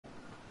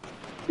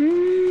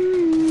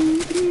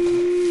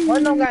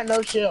One don't got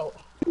no shield.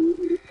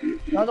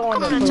 The other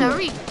one Come on,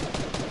 Terry.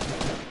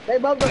 They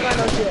both don't got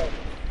no shield.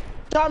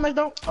 Thomas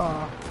don't.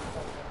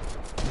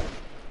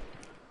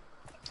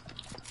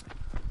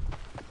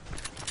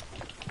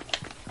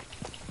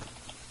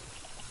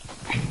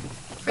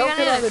 Don't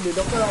kill other dude.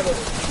 Don't kill other dude.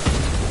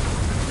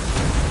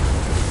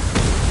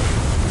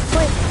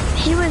 Wait,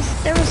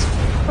 there was,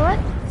 what?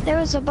 There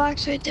was a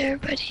box right there,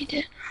 but he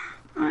didn't.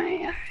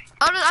 Alright.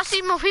 Oh, I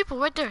see more people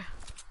right there.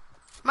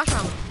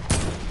 Marshmallow.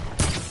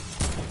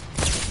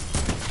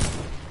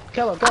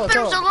 Kill him, I put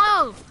him so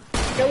low.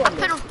 Kill him. I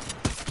put him.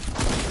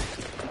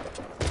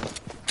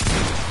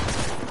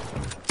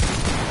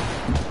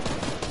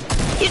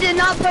 You did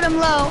not put him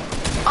low.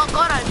 Oh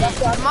God, I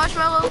did.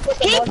 Marshmallow.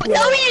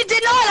 No, you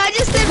did not. I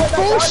just did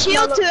full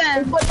shield to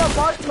him. Put the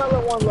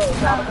marshmallow one low.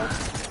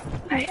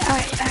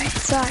 Alright,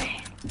 sorry.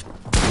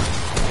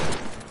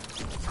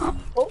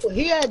 Oh,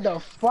 he had the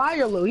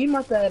fire loot. He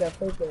must have had a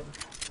freaking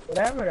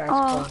whatever that's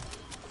called.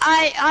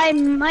 I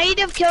might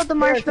have killed the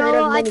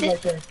marshmallow.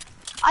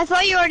 I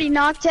thought you already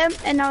knocked him,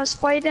 and I was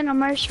fighting a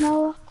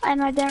marshmallow,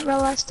 and I didn't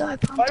realize till I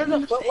pumped him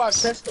in the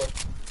face. Pistol.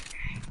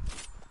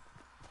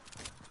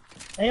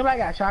 Anybody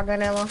got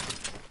shotgun ammo?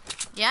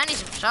 Yeah, I need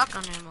some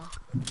shotgun ammo.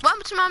 What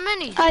happened to my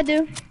minis? I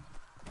do.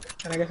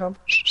 Can I get some?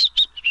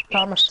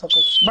 Thomas took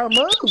them. Bro,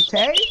 move,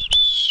 Tay.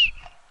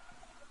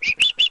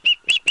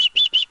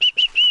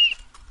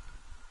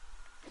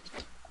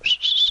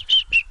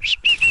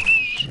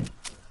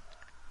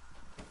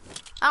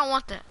 I don't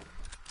want that.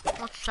 I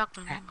want the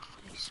shotgun ammo,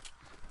 please.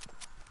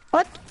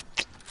 What?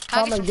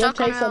 Thomas, just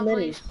take some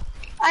minis.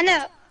 I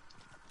know.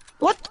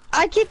 What?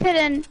 I keep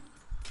hitting.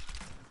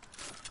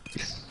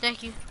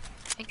 Thank you.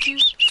 Thank you.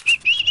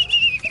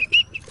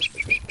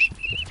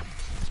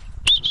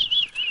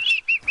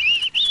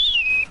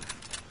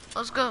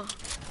 Let's go.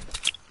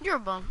 You're a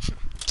bum.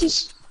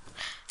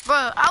 Bro,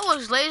 I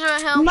was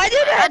lasering him. My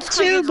dude had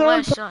two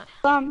gold shot.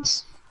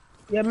 bumps.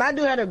 Yeah, my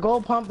dude had a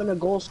gold pump and a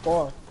gold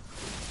score.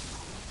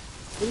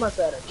 He must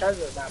have had a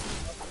treasure of that.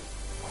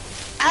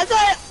 I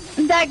thought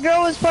that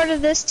girl was part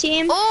of this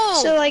team. Oh,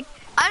 so like,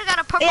 I got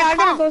a purple pump. I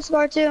got a gold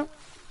score too.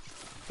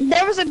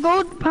 There was a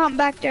gold pump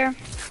back there.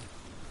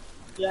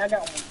 Yeah, I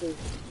got one too.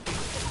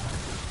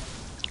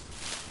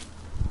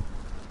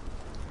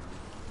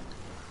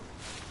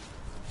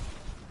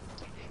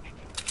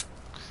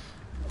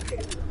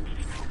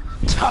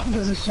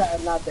 Thomas is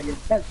trying not to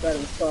get that better,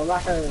 so I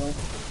heard one.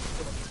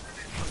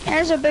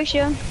 There's a big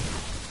shield.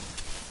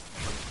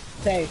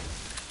 Hey.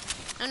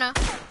 I know.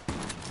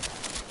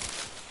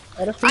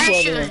 There's people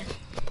over there.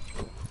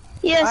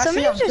 Yeah,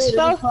 somebody just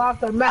fell off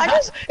the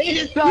mountain. He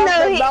just fell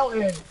off the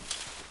mountain.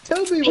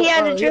 Two people. He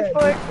had a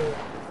driftboard.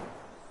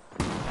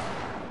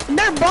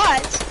 They're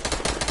bots.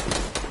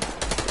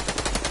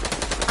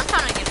 I'm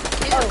trying to get a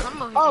kill.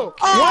 Come over here.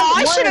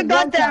 I should have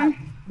got them.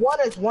 One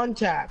is one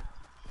tap.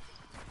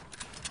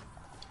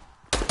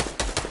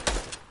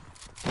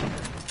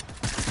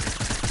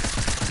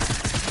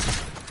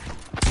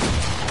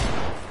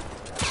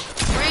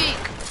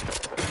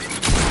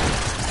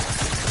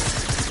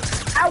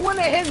 I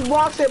wanted his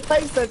walks and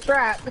placed the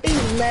trap.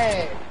 He's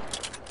mad.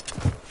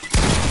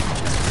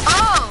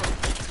 Oh!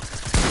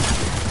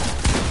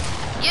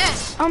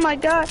 Yes! Oh my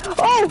god.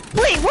 Oh,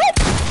 wait, what?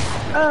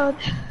 Oh.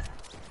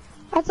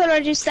 I thought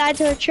I just died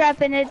to a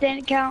trap and it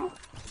didn't count.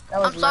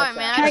 I'm sorry,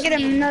 man. Can I get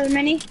him another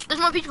mini? There's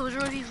more people. There's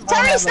more people.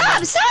 Sorry,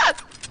 stop!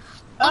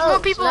 There's more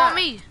people on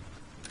me.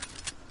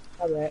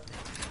 Alright.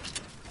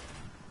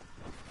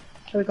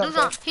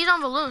 He's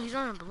on balloon. He's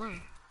on a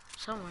balloon.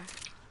 Somewhere.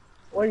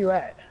 Where you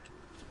at?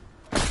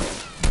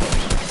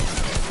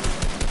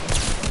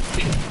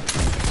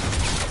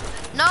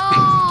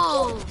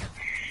 No!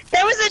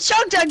 There was a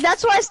choke jug.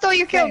 That's why I stole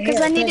your kill,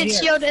 because I needed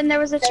shield and there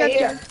was a choke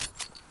jug.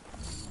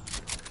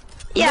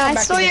 Yeah, I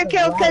stole your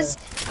kill because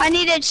I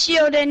needed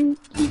shield and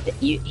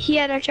he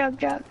had a choke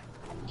jug.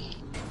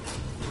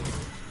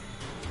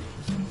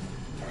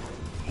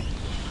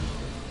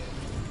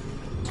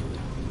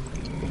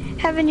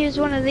 Haven't used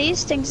one of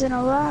these things in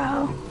a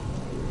while.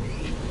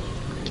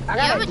 I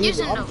haven't used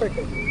them.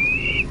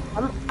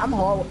 I'm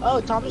horrible.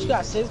 Oh, Thomas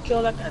got 6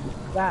 kills. I got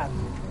 5.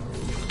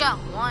 Got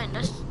 1.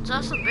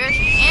 That's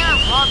embarrassing. And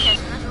I'm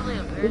broadcasting. That's really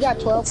embarrassing. We got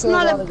 12 kills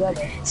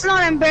altogether. It's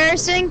not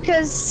embarrassing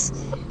because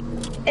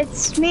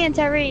it's me and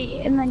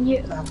Terry and then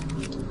you.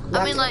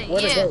 I mean, like,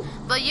 yeah,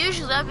 but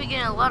usually I be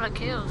getting a lot of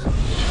kills.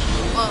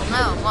 Well,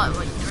 no, what,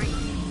 like 3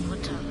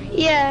 with Terry.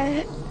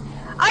 Yeah.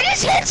 I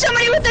just hit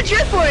somebody with the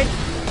driftboard.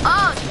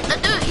 Oh, the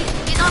dude,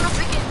 he's on the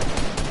freaking.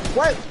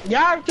 What?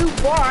 Y'all are too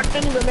far. I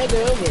can't even make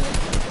it over.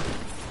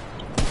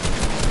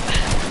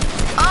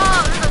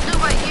 Oh, there's a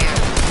dude right here.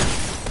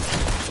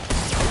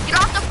 Get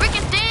off the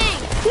freaking thing.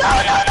 No.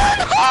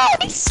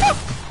 He's so...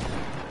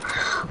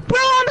 Bro,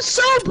 I'm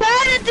so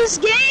bad at this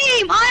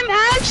game. I'm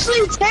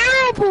actually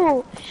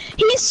terrible.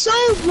 He's so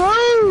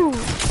low.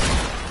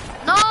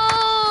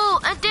 No,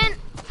 and then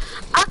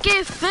I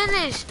get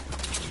finished.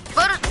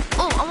 But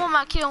oh, I want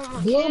my kill.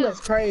 Bloom is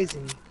crazy.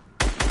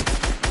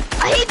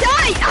 He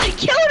died. I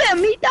killed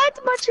him. He died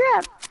to my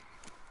trap.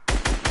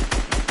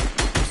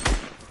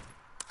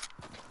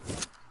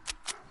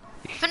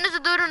 Finish the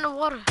dude in the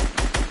water.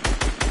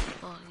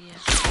 Oh,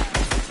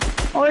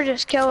 yeah. Or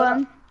just kill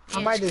him.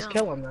 I might just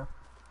kill him though.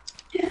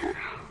 Yeah.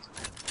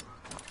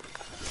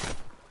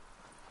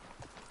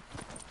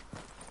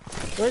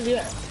 Where's he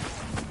at?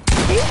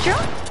 He's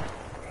drunk.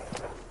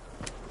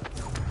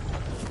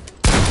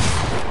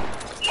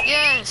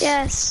 Yes.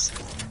 Yes.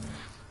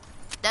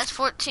 That's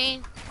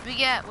 14. We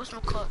got, what's my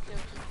clock?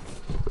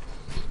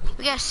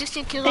 We got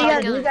 16 kills We got-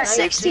 altogether. we got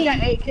 16. We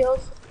got 8 kills.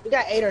 We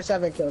got 8 or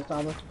 7 kills,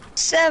 Thomas.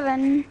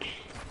 7.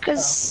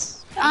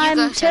 Cause You I'm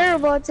got 7.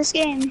 terrible at this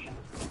game.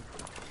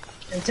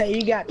 Until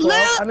you got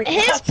 12. I mean,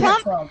 His I got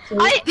pump, 12, too.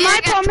 my I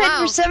got pump hit for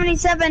 12.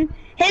 77.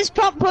 His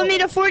pump put me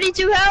to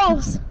 42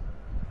 health.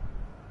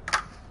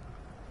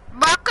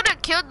 Bro, I could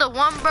have killed the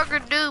one burger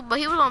dude, but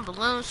he was on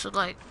balloons, so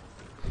like.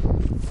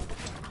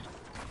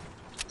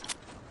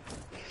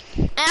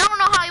 And I don't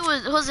know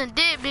how he wasn't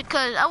dead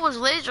because I was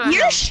lasering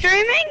You're him.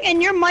 streaming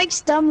and your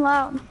mic's dumb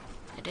loud.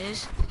 It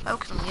is. I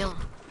was yelling.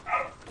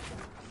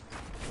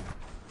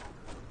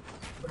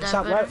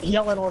 Stop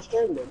yelling on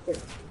stream then.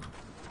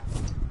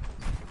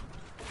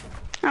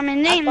 I mean,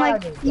 it ain't I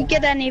like thought you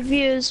get any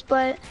views,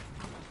 but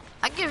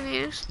I get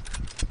views.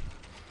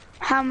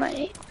 how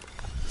many?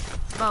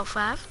 About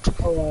 5.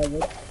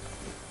 Oh,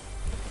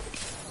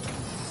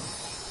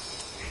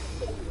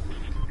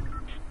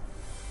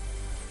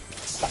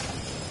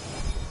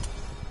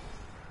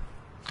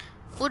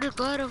 What is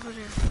blood over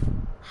there?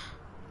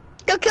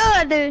 Go kill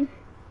that dude.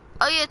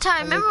 Oh yeah,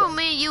 Ty, remember when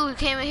me and you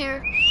came in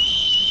here?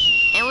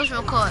 And what's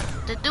my call?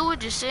 The dude was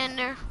just sitting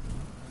there.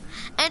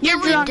 And You're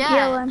then we drunk died.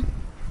 yelling.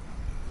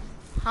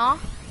 Huh?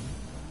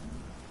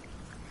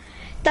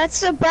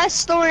 That's the best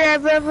story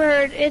I've ever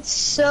heard. It's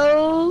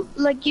so,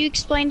 like, you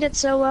explained it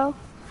so well.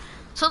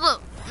 So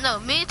look, no,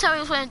 me and Ty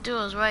was playing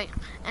duos, right?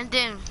 And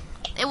then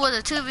it was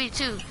a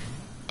 2v2.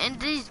 And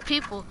these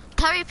people,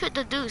 Tyree put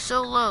the dude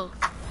so low.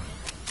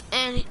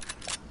 And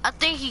I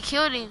think he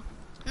killed him.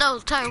 No,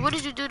 Tyree, what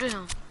did you do to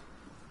him?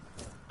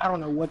 I don't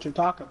know what you're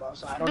talking about,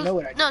 so I don't know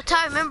what I did. No,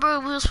 Ty, remember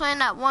we was playing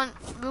that one,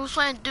 we was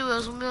playing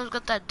duos when we was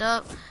got that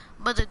dub,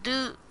 but the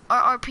dude,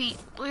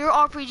 your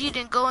RPG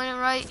didn't go in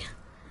right?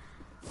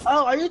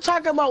 Oh, are you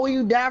talking about when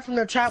you died from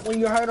the trap when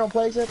you heard on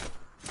PlayStation?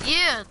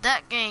 Yeah,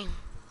 that game.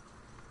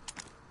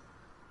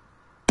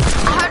 I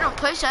heard him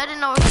place it, I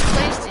didn't know where he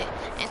placed it,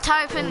 and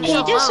Ty finished He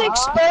so just low.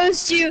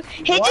 exposed you.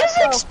 He What just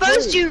the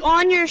exposed freak? you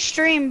on your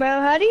stream, bro.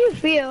 How do you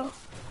feel?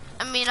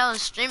 I mean, I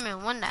was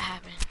streaming when that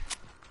happened.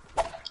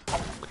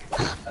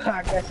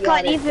 I guess you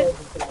Got already even.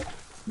 exposed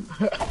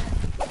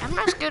it. I'm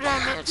not scared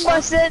of minutes.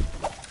 Was it?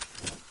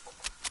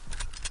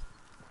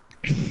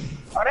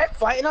 Are they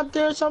fighting up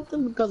there or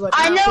something? Because like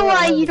I know feel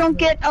why like- you don't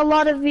get a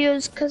lot of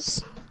views,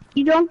 cause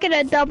you don't get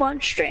a dub on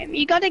stream.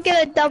 You gotta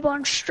get a dub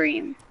on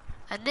stream.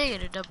 I did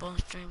get a dub on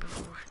stream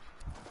before.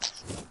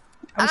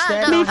 I'm I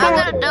standing on got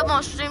top a of dub it.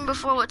 on stream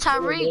before with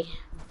Tyree.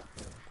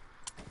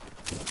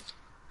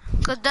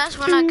 Cause that's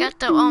when I got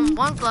the one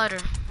glider.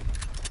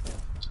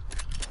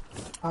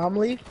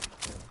 Leaf?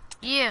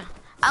 Yeah,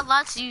 I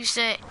lied to you. You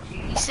said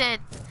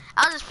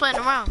I was just playing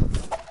around.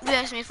 You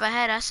asked me if I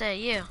had. I said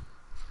yeah.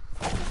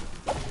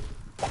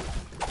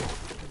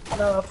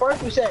 No, at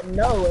first you said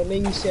no, and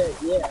then you said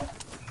yeah.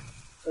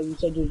 So you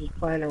said you were just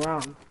playing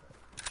around.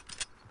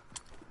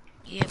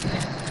 Yeah,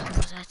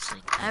 but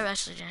I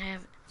actually didn't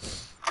have it.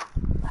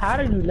 How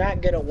did you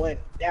not get a win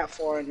that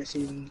far into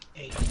season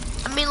 8?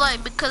 I mean,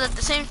 like, because at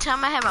the same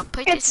time I had my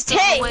It's PlayStation took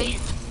Tay. away.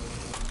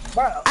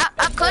 Bro,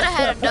 I could have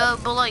had a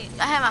dub, but like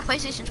I had my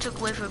PlayStation took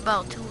away for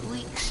about 2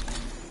 weeks.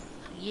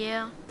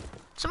 Yeah,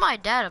 somebody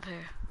died up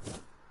here.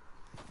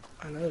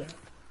 I know that.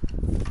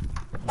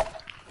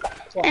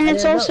 Well, And I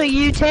it's didn't also know.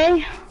 you,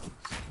 Tay.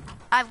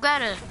 I've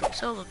got a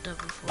solo dub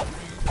before,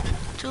 man.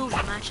 2 of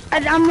them actually.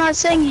 I'm not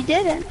saying you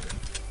didn't.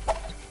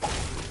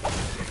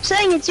 I'm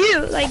saying it's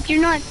you. Like,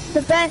 you're not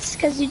the best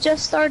because you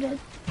just started.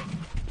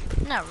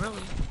 Not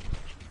really.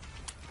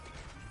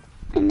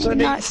 I mean, So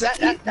not,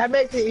 that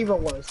makes it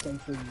even worse than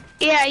for you.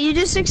 yeah, you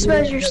just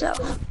expose Yeah,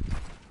 yourself.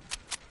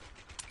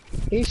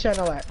 He's trying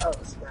to like, oh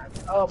snap.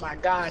 Oh my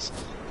gosh.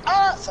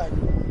 Oh, sorry.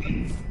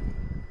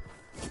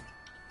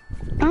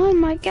 Oh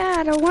my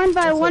god, a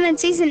 1v1 in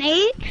season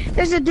 8?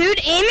 There's a dude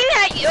aiming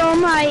at you. Oh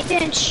my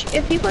inch.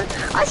 If you put,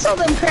 I saw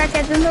them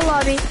crackheads in the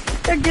lobby.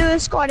 They're duo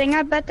squatting.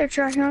 I bet they're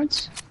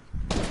tryhards.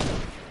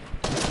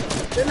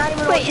 They're not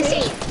even Wait, on is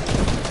team.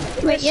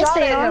 he? Wait, yes Shot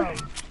they at are. him.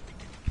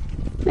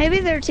 Maybe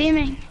they're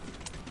teaming.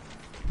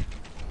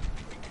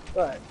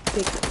 But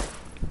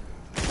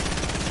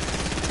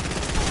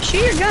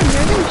Shoot your gun,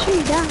 they're gonna shoot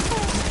you down.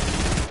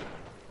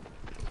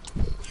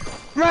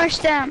 Rush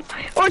them.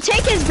 Or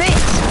take his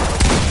base.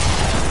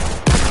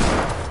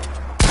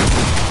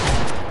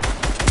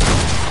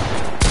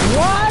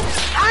 what?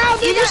 Ow,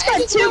 You just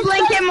got 2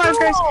 blanket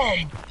markers.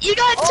 You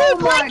got 2 Oh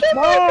my blanket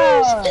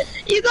God.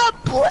 markers. You got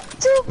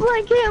 2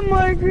 blanket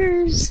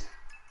markers.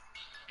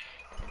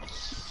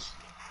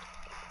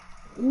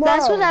 No.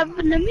 That's what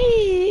happened to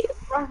me.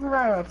 That's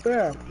not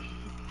fair.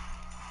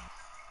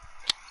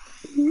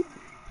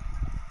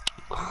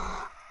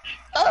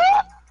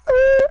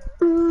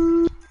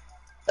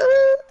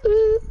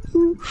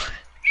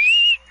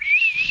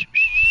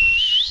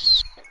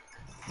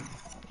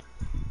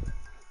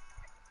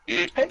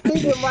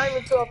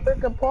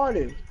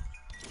 party.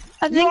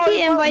 I You think already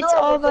he wanna do invites it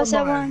all with of us at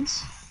somebody.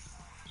 once.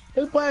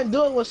 He planning to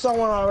do it with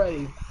someone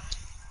already.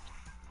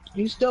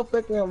 He's still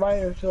freaking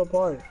inviting him to a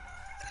party.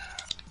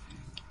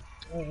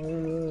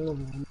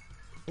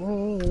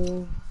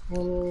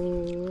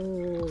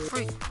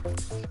 Freak.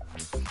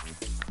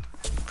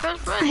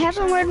 Press I ready.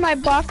 haven't wear my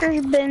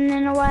blockers been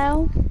in a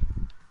while.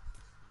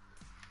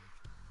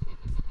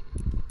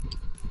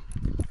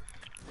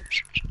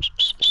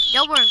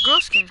 Y'all wearing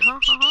girl skins, huh?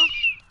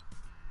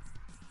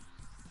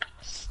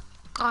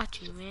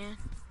 Got you, man.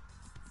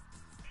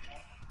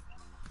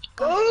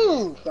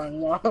 Ooh,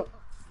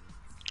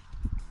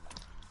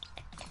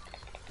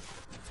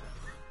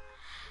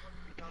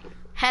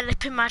 Had to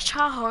put my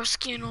Chahar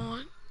skin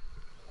on.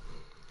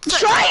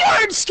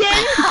 Tryhard skin?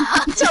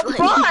 It's a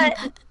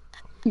bot!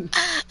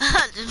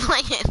 I'm just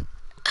playing.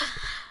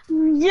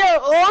 Yo,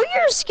 all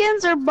your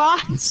skins are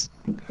bots.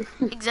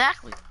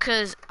 Exactly,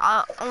 cause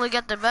I only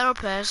got the battle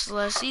pass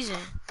last season.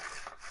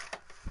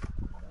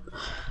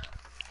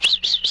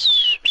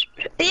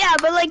 Yeah,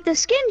 but like the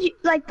skins,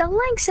 like the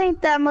links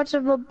ain't that much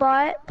of a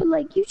bot, but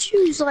like you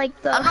choose like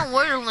the... I don't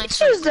wear the You links.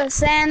 choose the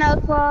Santa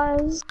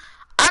Claus.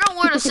 I don't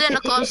wear the Santa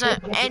Claus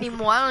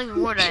anymore. I don't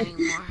even wear that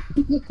anymore.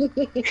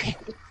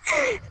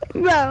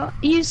 Bro,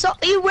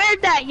 you wear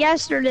that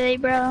yesterday,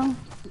 bro.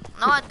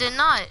 No, I did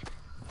not.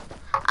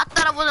 I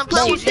thought I wasn't Yes,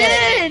 playing you with you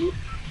yesterday. did.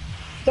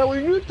 So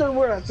when you used to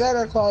wear a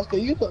Santa Claus, you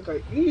used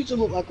to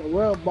look like a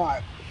real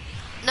bot.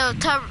 No,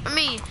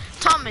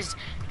 Thomas.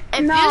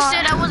 If Nah. you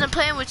said I wasn't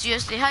playing with you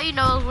yesterday, how you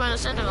know I was wearing a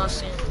Santa Claus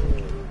skin?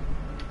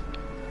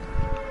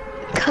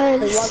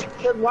 Cause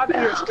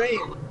Watching your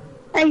stream.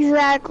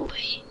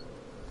 exactly.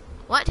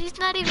 What? He's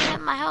not even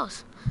at my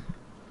house.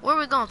 Where are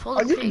we going? Pull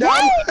Are the you pig.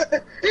 dumb?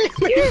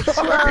 You're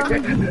slow.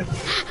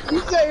 You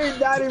say he's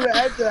not even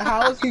at the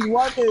house. He's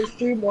watching his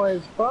stream on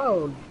his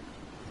phone.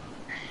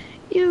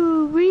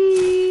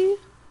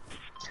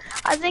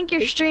 I think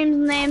your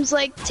stream name's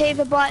like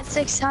TataBot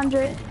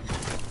 600.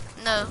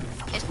 No,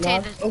 it's No,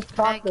 Tater it's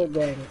Proctor Faggot.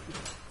 game.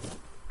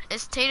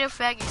 It's Tater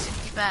Faggot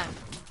 65.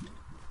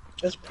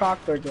 It's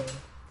Proctor game.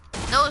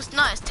 No, it's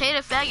not. It's Tater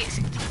Faggot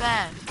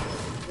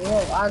 65.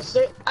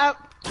 Yeah,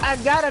 I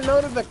got a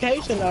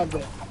notification of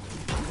it.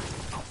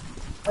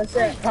 I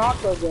said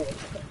Proctor game.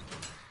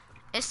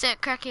 It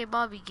said Crackhead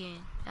Bobby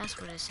game. That's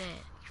what it said.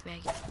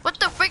 Faggot. What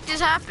the frick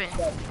just happened?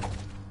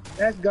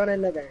 That's gun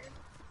in the game.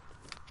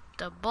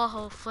 The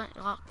butthole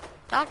flintlock.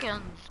 That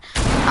gun.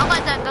 I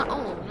like that gun.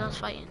 Oh, that was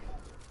fighting.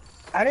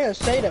 I didn't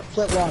say the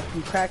flintlock,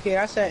 you crackhead.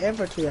 I said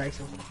infantry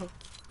rifle.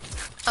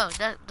 Oh,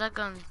 that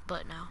gun's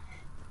butt now.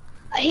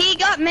 He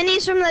got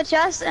minis from the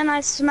chest and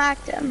I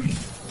smacked him.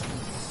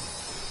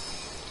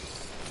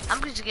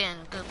 I'm just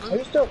getting a good Are loot.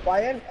 you still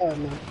fighting? Oh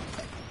no.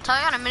 So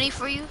I got a mini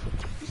for you.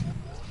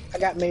 I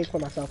got minis for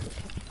myself.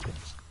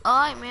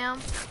 Alright, ma'am.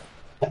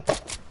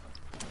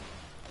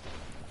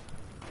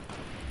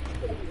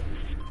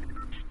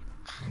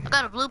 I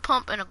got a blue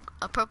pump and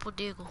a purple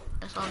deagle.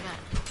 That's all I got.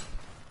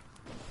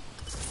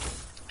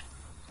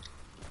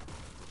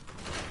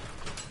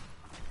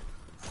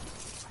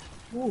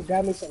 Ooh,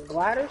 got me some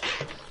gliders.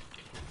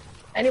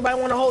 Anybody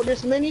want to hold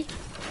this mini?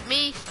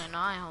 Me? No,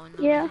 I ain't holding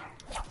no. Yeah.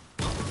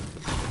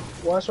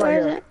 Well, it's right Where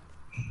is here. it?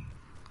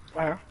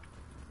 Right here.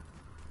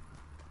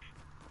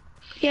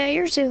 Yeah,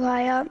 you're too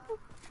high up.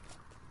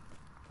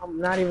 I'm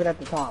not even at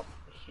the top.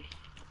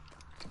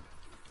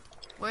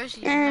 Where's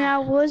he? And I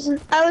was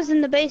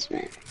in the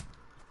basement.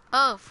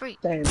 Oh, freak.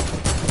 Damn.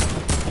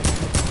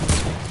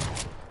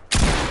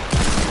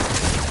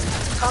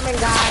 Coming,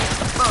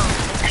 guys. Bro.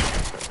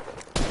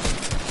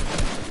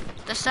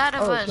 The side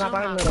of us. It's not Oh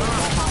my by the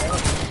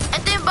god.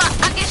 And then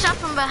I get shot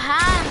from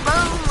behind, bro.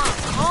 Oh my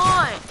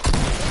god.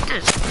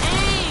 This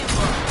game.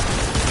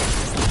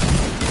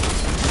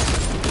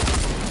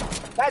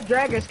 That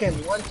dragon skin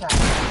one time.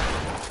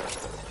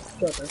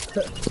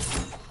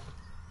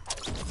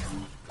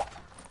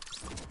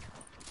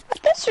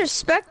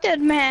 Disrespected,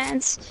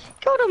 man.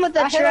 Killed him with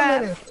the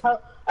trap.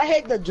 I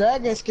hit the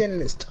dragon skin in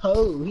his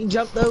toe. He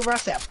jumped over. I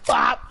said,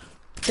 "Bop!"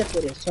 Tipped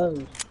with his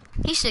toes.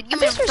 He said, I give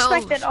me them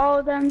disrespected toes. all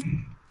of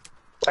them.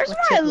 Where's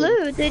my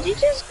loot? Did you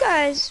just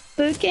guys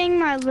boot gang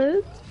my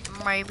loot?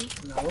 Maybe.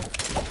 No.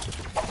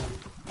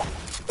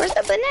 Where's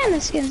the banana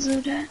skins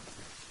loot at?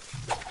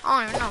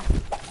 I don't even know.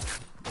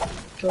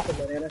 Took a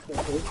banana skin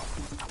too.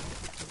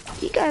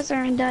 You guys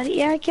aren't dirty.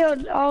 Yeah, I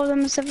killed all of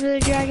them except for the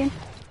dragon.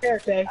 Here,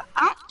 Tay.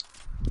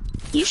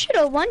 You should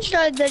have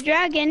one-shotted the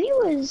dragon. He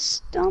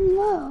was dumb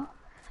low.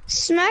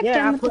 Smacked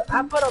Yeah, him.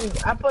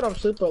 I put him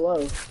super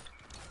low.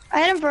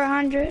 I hit him for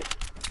 100.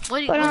 What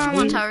do you But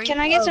want, Tyree? can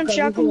I get some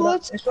shotgun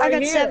bullets? It's I right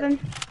got here. 7.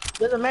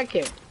 There's a med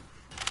kit.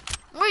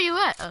 Where you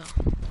at? Oh.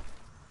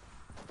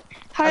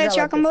 How I many got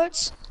shotgun like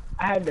bullets?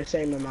 I had the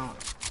same amount.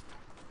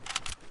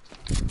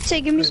 Say,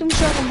 give me some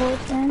shotgun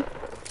bullets, man.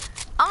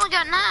 I only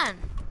got 9.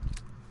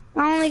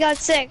 I only got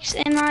 6,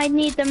 and I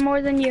need them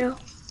more than you.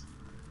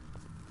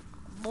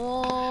 Boy,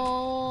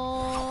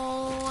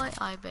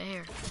 I bet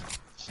here.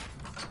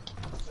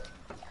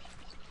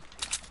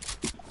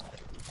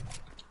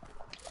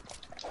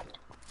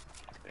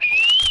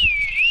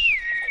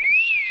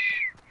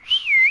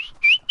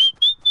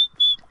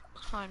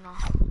 I know.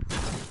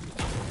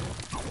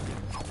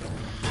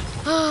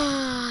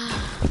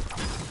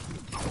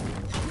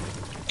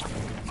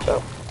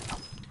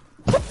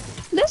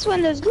 This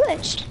window's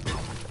glitched.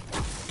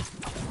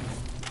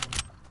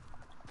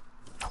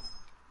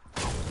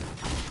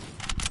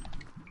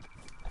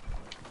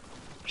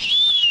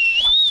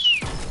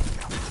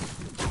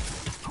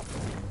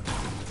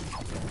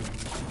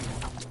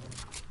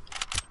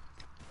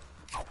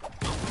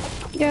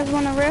 You guys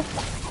want a rift?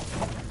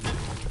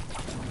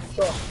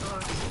 Sure.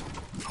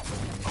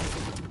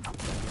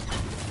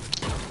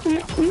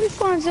 Let me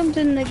find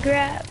something to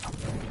grab.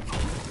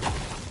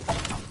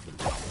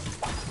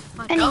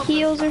 Any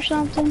heals or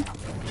something?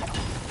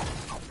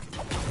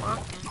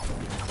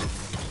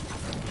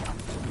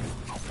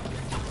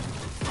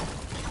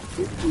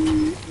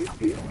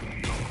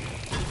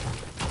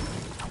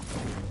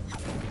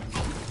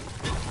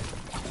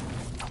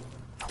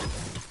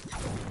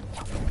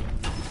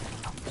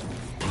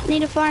 Need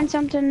to find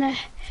something to...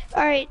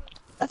 Alright,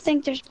 I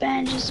think there's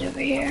bandages over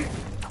here.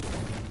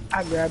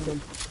 I grabbed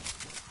them.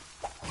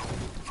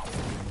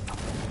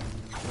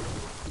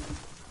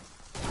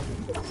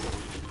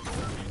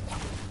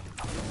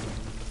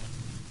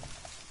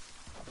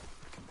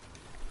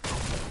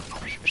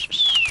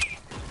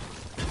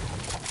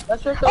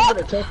 Let's just over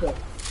the ticket.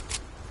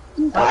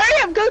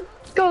 Hurry up,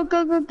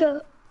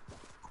 go.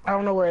 I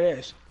don't know where it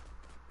is.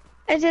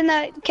 It's in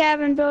that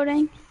cabin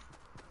building.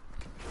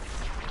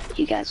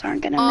 You guys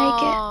aren't gonna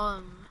make it.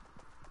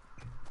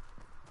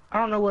 I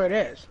don't know where it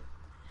is.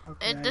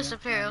 Okay, It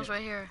disappeared. It was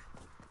right here.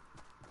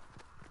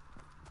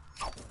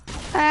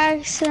 I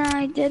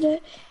accidentally did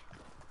it.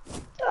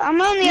 I'm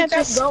only at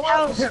this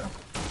house.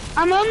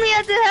 I'm only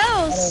at the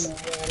house.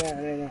 I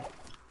don't know.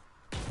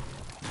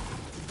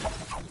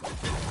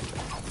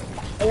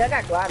 Hey, I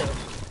got gliders.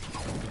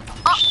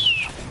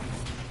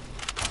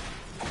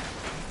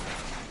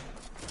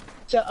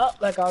 Shut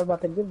up like I was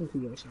about to give them to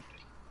you or something.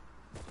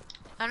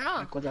 I don't know.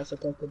 Like, was I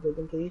supposed to give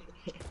them to you?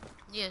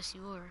 Yes,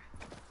 you were.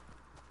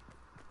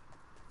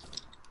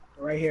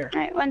 Right here.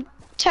 Alright, when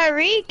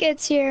Tyreek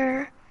gets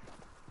here.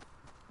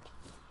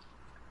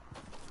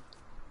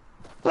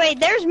 Wait,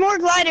 there's more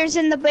gliders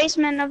in the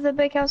basement of the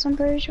big house, I'm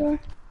pretty sure.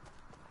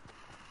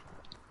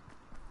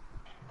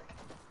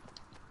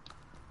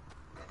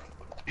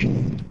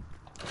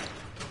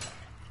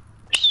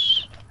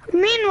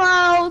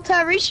 Meanwhile,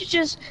 Tyreek should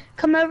just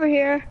come over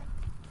here.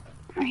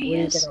 There he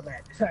is.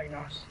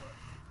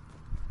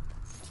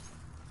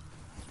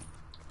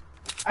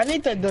 I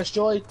need to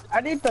destroy. I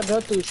need to go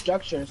through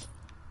structures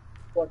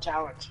for a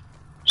challenge.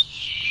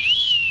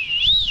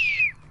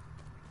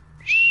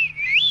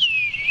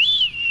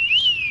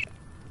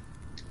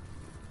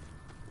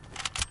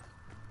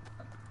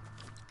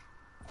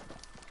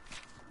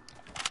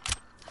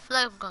 I feel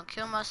like I'm gonna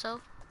kill myself.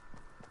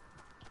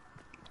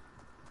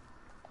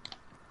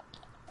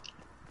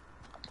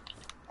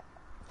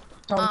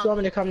 Tom, do you want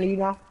me to come to you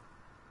now?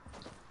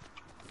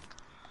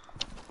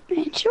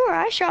 Man, sure,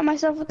 I shot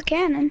myself with the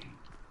cannon.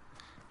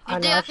 You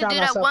think I could do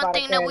that one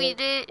thing that we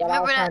did?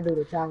 Remember that? Y'all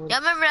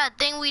remember that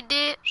thing we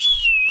did?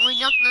 When we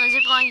jumped on the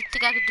zip line, you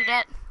think I could do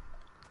that?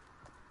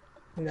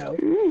 No.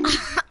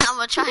 I'm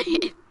gonna try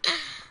it.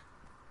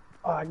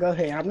 Alright, go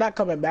ahead. I'm not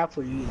coming back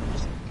for you.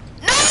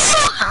 No!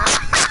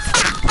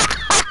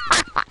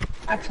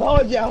 I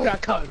told you I'm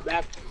not coming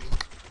back for you.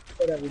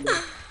 Whatever you do.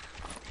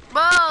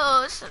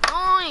 Bro, it's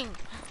annoying.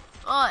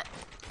 What?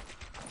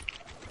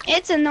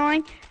 It's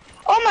annoying.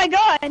 Oh my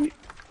god!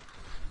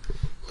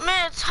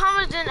 Man,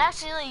 Thomas didn't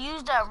accidentally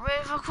use that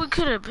red. Fuck, we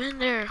could have been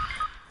there.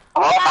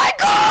 Oh my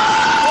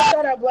god!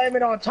 You gotta blame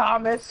it on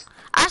Thomas.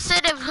 I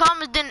said if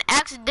Thomas didn't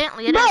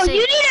accidentally. I Bro, didn't say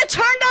you need to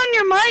turn down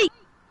your mic.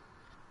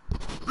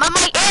 my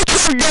mic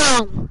is turned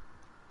down.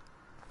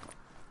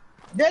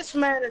 This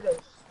man is a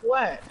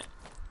sweat.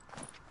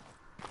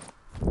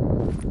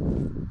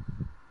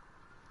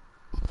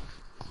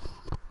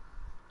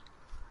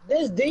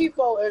 This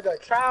default is a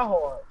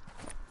tryhard.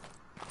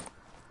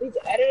 He's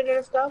editing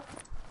and stuff.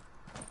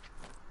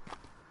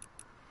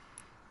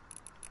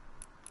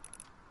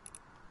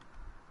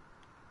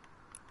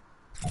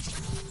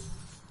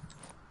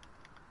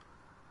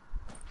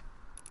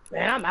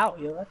 Man, I'm out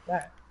here. What's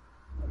that?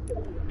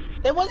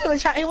 He wasn't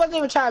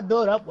even trying to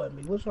build up with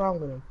me. What's wrong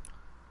with him?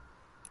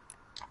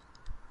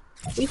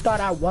 He thought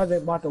I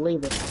wasn't about to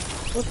leave it.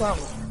 What's wrong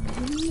with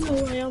him? You know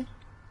who I am.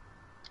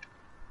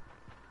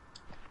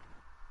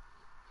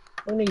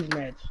 Who needs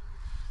meds?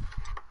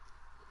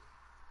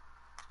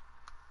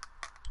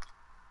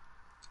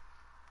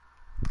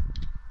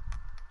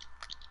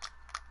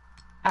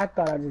 I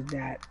thought I just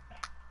died.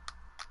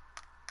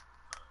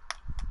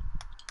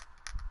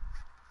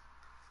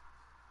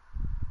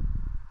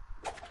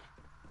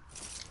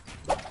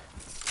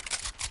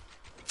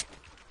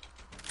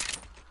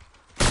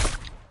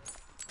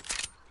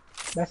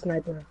 Best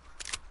sniper.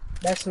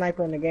 Best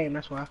sniper in the game,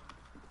 that's why.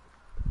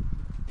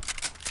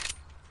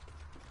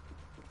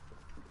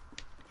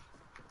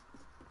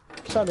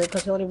 So good,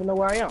 because you don't even know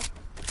where I am.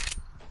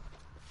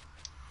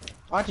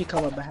 Why'd you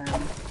come up behind me?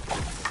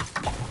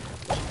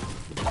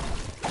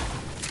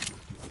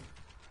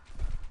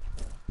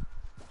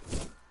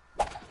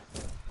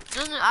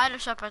 It's in the item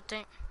shop, I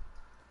think.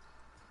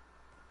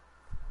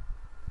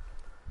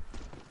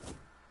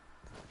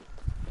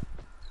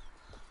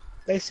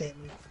 They sent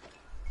me.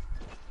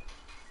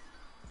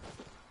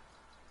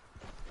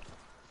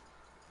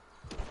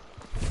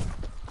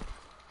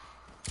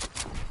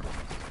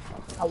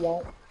 I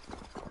won't.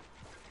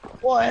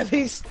 Well, if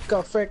he's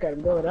gonna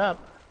freaking build up.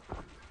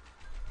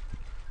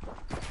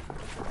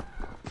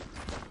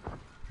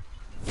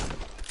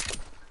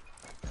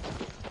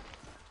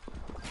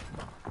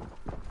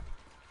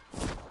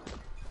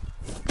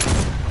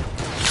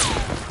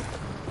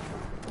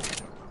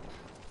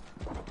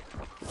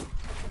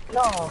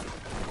 No.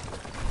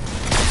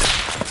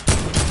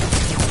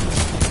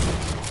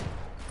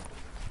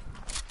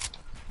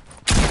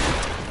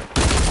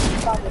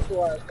 Thought this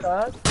was,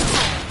 cuz.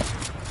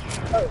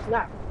 Oh, it's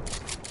not.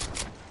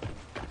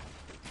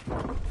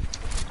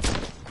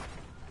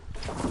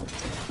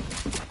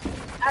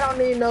 I don't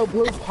need no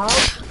blue pump.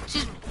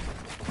 Excuse me.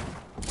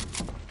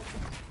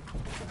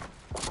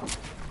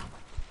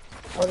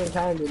 I wasn't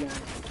trying to do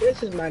 90.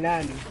 This is my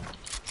 90.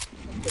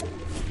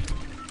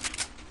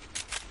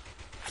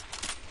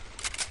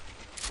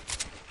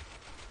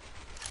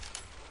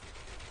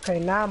 Okay,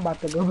 now I'm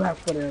about to go back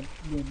for the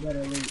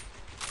better loot.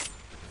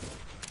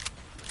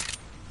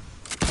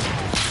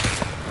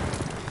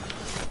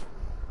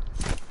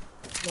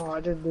 No,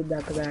 I just did that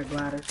because I had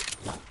gliders.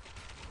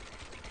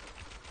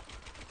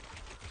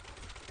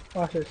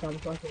 Watch this,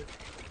 watch this.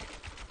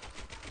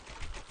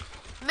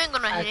 I'm ain't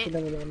gonna I hit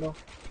actually it. don't know.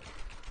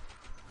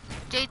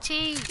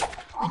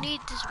 JT, we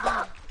need this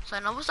bomb. So I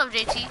know what's up,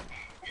 JT.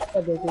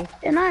 What did you?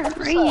 And I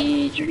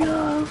rage,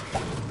 yo.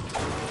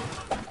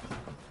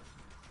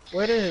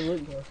 Where did it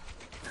loot go?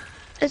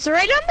 It's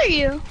right under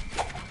you.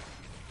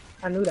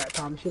 I knew that,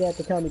 Tom. She didn't have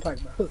to tell me twice,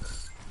 bro.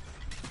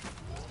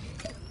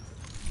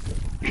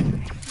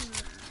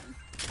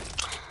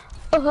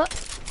 Uh-huh.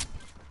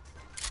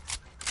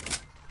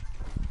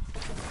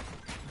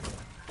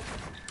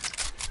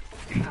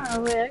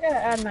 Oh wait, I gotta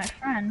add my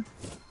friend.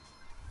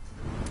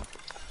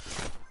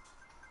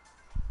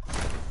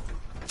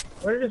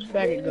 Where did this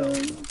faggot go?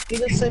 He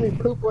just sent me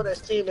poop on his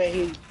team and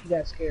he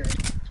got scared.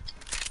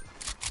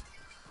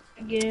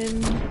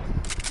 Again.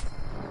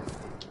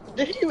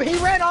 He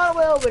ran all the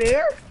way over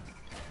there?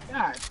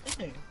 God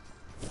dang.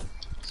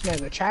 This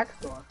man's a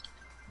tractor.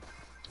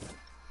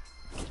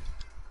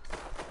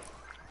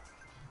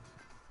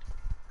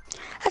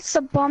 That's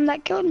the bomb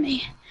that killed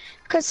me.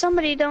 Cause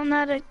somebody don't know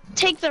how to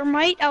take their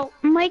mic out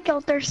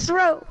their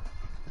throat.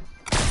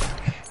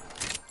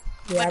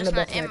 Yeah, I'm it's the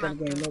not best in sniper in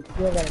the my game. Nope,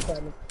 you ain't gotta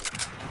tell me.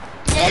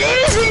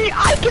 It isn't!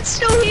 I can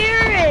still hear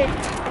it!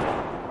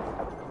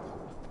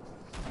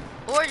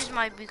 Or this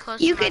might be close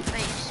You to my could-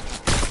 face.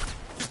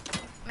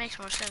 Makes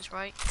more sense,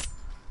 right?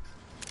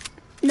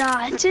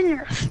 Nah, it's in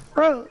your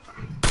throat.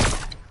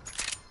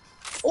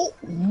 Oh,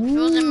 If it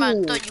was in my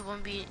ooh. throat, you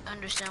wouldn't be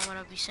understand what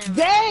I'd be saying.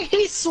 Dang,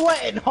 he's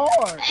sweating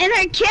hard. And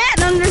I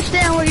can't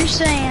understand what you're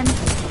saying.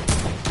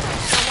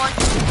 So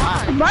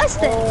why?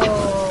 Busted.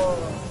 Oh,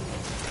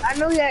 I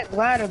knew you had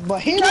gliders,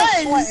 but he was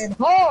Because sweating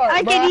hard,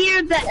 I bruh. can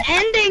hear the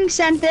ending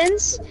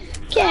sentence.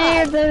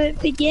 Can't hear the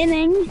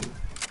beginning.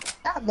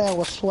 That man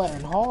was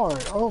sweating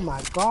hard. Oh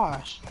my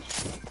gosh.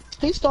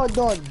 He started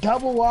doing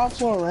double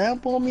walks on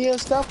ramp on me and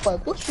stuff.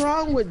 Like, what's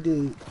wrong with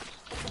dude?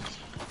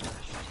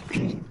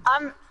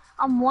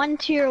 I'm one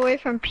tier away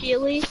from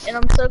Peely, and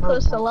I'm so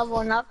close to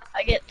leveling up.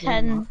 I get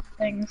 10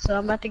 things, so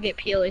I'm about to get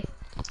Peely.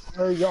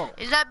 There you go.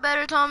 Is that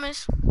better,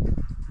 Thomas?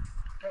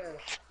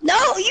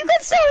 No, you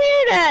can still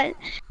hear that.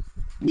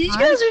 These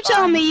guys are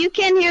telling me you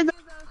can't hear the.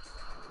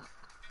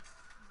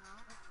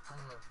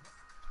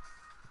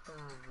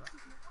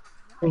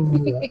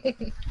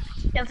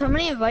 Can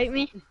somebody invite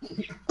me?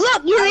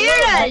 Look, you hear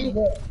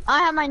that? I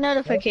have my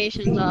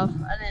notifications off.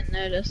 I didn't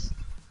notice.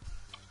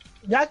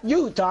 That's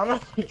you,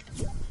 Thomas.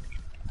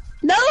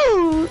 No,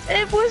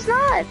 it was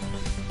not.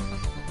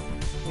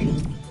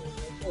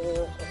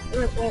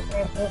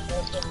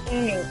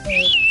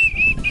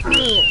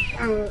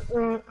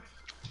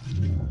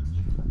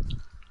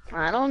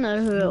 I don't know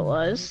who it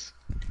was.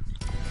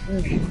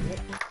 This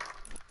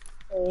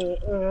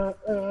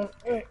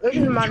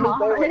is my new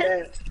favorite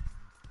dance.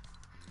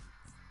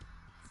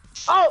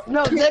 Oh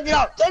no! Take it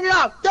off! Take it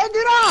off! Take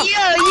it off!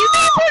 Yo, you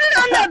can put it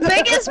on the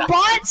biggest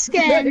bot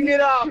skin. Take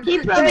it off! He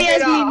probably Take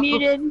has it me off.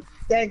 muted.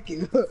 Thank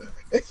you.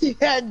 He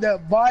had the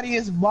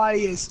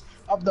bodiest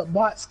of the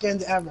bot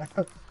skins ever.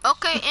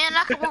 Okay, and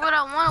I can wear what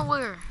I want to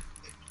wear.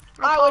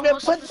 I would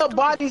have put the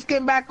body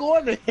skin back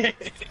on it.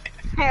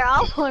 Here,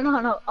 I'll put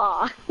on a.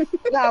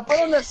 Nah, put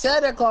on the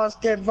Santa Claus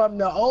skin from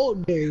the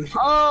old days.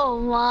 Oh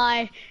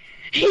my.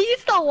 He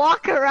used to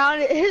walk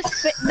around,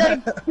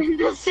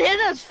 the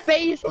Santa's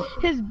face,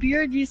 his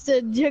beard used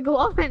to jiggle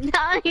up and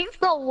down. He used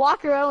to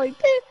walk around like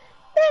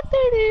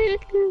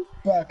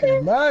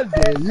Fucking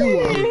Monday, you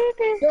are.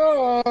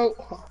 Yo.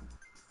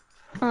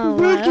 Oh,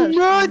 Back in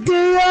my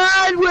day,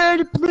 I'd wear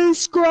the blue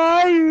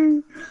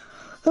squire.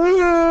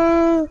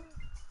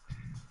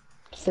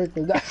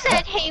 Freaking that.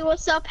 said, hey,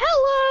 what's up?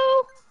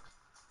 Hello.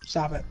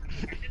 Stop it.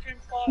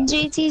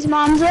 JT's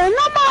mom's in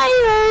the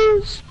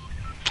Myers.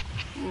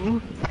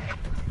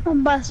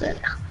 I'm busted.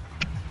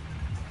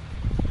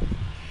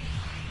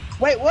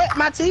 Wait, what?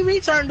 My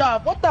TV turned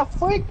off. What the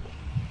freak?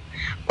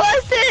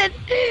 Busted!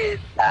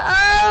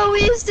 Oh,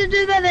 we used to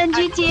do that in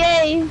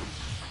GTA.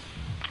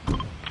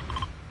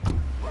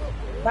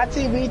 My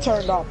TV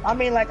turned off. I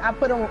mean, like, I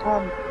put on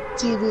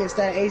TV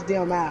instead of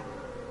HDMI.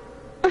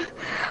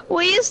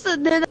 We used to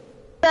do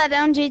that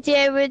on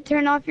GTA. We'd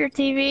turn off your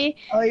TV.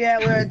 Oh yeah,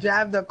 we would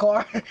drive the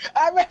car.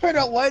 I remember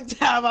the one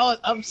time I was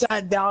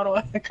upside down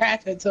and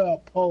crashed into a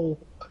pole.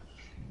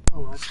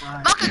 Oh my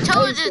god. My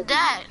controller just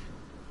died.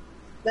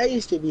 That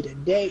used to be the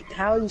date.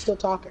 How are you still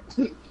talking?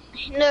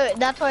 No,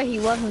 that's why he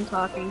wasn't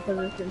talking, because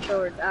his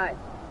controller died.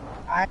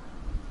 I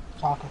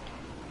talking.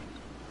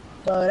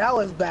 But that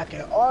was back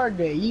in our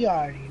day. You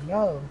already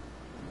know.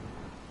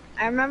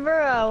 I remember,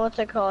 what's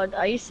it called?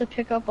 I used to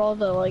pick up all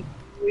the, like,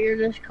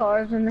 weirdest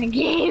cars in the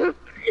game.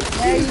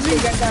 Yeah, you used to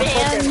get that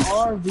Vans.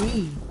 fucking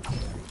RV.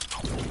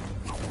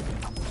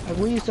 Like,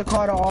 we used to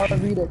call the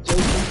RV the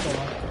Jason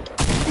car.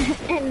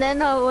 And then,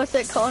 what's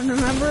it called?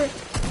 Remember?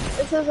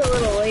 This is a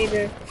little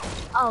later.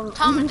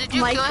 Tom, did you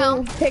go Michael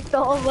home? picked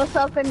all of us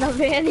up in the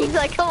van. He's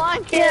like, come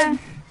on, kid.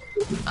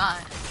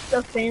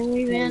 The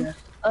family van. Yeah.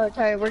 Oh,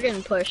 sorry, we're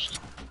getting pushed.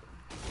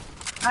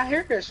 I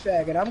hear this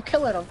faggot. I'm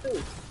killing him too.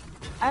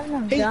 I have no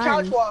He's gun.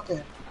 couch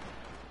walking.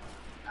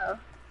 Oh.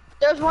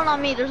 There's one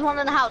on me. There's one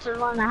in the house. There's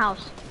one in the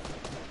house.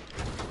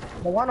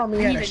 The one on me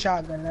I had need a it.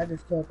 shotgun. I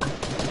just killed him.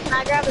 Can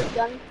I grab his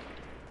gun?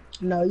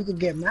 No, you can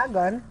get my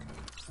gun.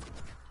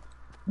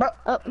 But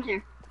Oh,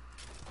 here.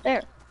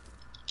 There.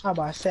 how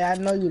about I say I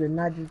know you did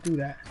not just do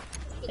that.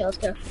 Okay, let's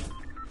go.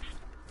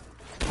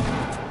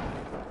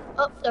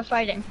 Oh, they're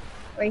fighting.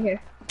 Right here.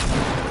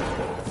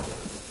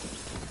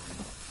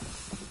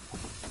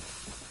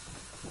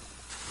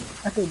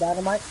 I see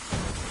dynamite.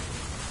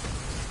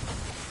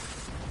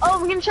 Oh,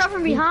 we're getting shot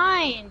from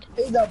behind.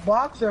 He's a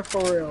boxer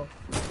for real.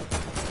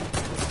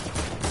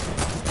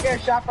 Get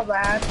shot from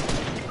behind.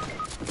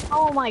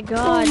 Oh my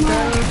god, bro.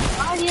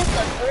 Why do you have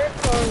the third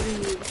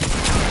party?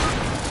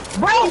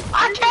 Bro,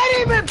 I can't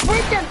even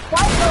freaking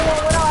fight no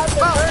one without having to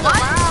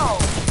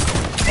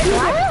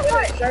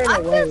turn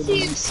around. I've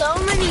seen so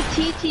many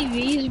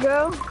TTVs,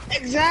 bro.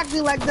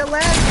 Exactly, like the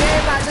last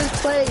game I just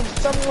played,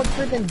 someone was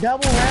freaking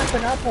double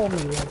ramping up on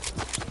me. Like,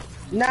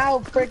 now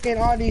freaking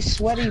all these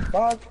sweaty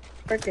bugs,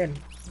 freaking.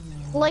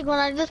 Like when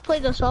I just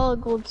played the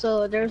solid gold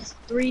solo, there's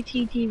 3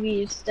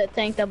 TTVs that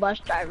tank the bus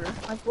driver.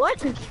 Like what?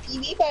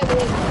 TV by the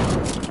way.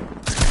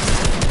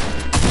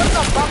 What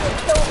the fuck is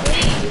so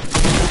me?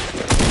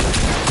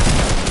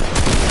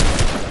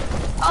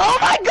 Oh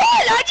my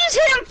god! I just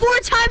hit him 4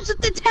 times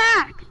with the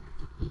tack.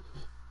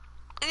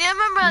 Yeah, I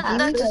remember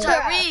that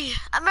Tyree.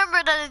 I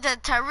remember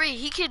that Tyree.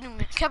 He kept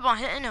on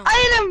hitting him. I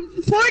hit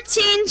him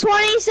 14,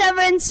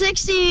 27,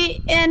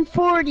 60, and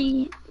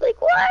 40. Like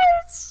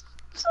what?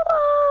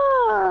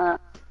 I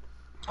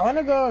want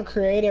to go in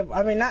creative.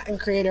 I mean, not in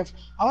creative.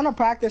 I want to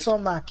practice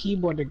on my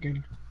keyboard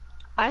again.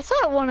 I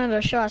thought one of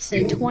the shots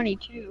said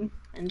 22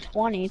 and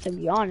 20, to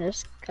be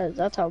honest, because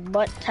that's how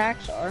butt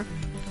tacks are.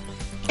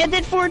 It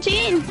did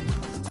 14.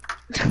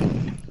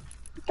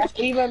 That's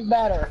even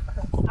better.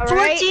 All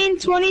 14,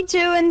 22,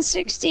 and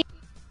 60.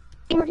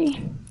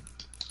 40.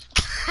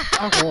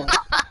 Okay.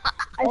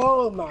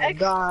 Oh my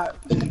god.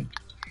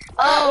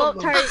 Oh,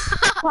 well, Terry,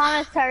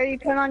 promise, Terry,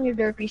 turn on your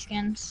derpy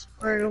skins.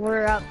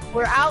 We're out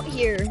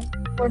here.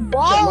 We're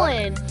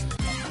balling.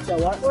 So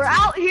what? We're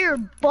out here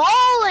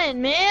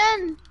balling,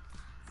 man.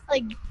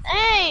 Like,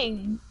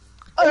 dang.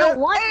 I don't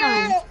want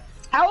them.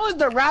 How is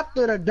the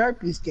Raptor the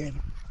derpy skin?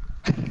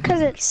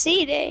 Cause it's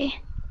C-Day.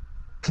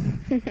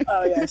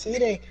 Oh yeah,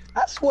 see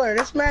I swear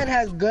this man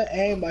has good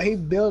aim, but he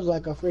builds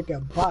like a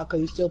freaking bot because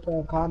he's still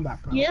playing Combat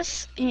Pro.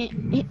 Yes. He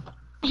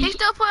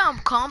still playing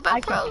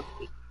Combat Pro?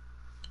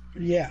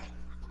 Yeah.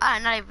 I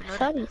not even know I that.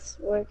 thought he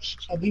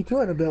switched. If he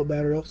could have built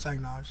better, it'll say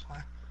no, it's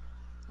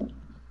fine.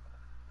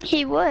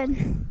 He would.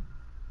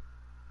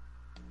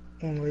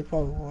 We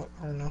probably won't,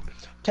 I don't know.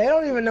 Tay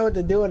don't even know what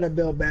to do in the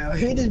build battle.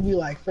 He just be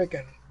like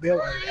freaking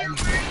built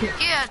anything.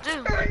 Yeah, I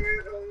do.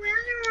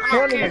 He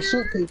don't even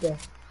shoot people.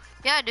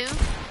 Yeah, I do.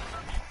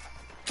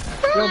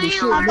 He don't be I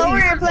shooting thought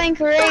we me. were playing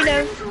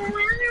creative.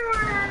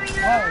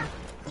 Oh.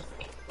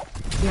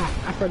 Yeah,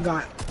 I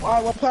forgot.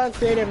 Alright, we'll play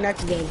creative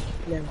next game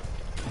then.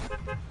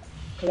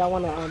 Cause I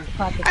wanna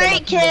practice.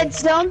 Alright,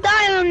 kids, don't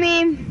die on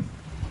me.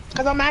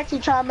 Cause I'm actually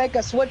trying to make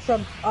a switch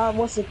from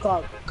what's it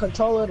called,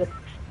 controller to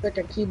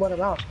freaking keyboard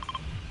and mouse.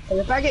 And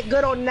if I get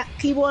good on that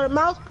keyboard and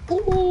mouse,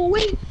 ooh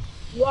wee,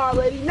 you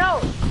already know.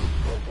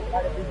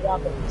 Gotta be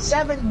dropping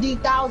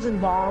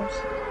 70,000 bombs.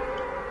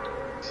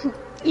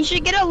 You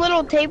should get a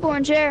little table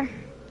and chair.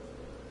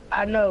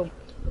 I know.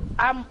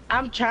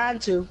 I'm trying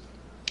to.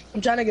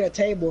 I'm trying to get a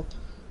table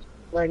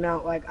right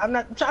now. Like I'm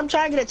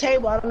trying to get a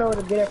table. I don't know where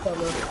to get it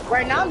from.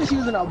 Right now I'm just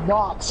using a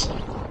box.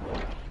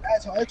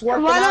 That's all. It's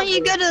working. Why out don't you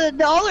good. go to the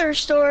dollar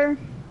store?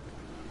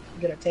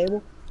 Get a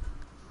table?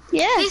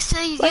 Yeah. He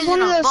said he's Like using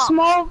one of a those box.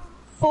 small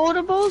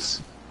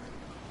foldables.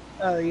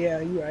 Oh yeah,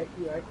 you're right.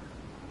 You're right.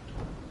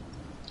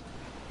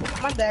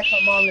 My dad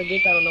come on to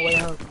get that on the way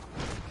home.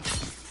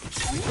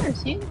 I've never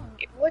seen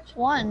which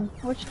one.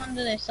 Which one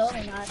do they sell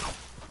them at?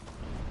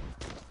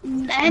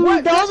 And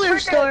What? dollar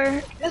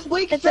store. This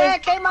week It's fad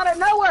a came out of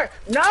nowhere.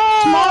 No!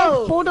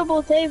 small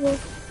foldable table.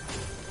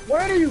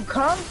 Where do you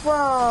come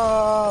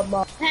from?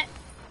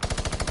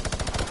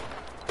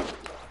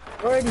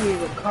 Where do you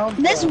even come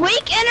from? This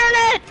weak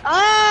internet.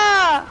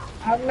 Ah.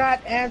 I'm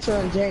not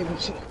answering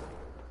James.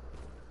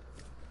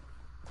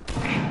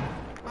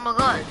 Oh my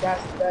god.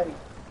 That's steady.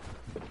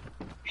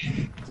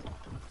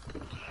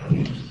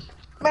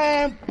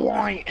 Man,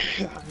 boy.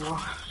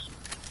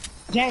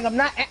 James, I'm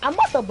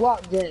about to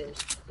block James.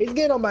 He's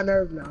getting on my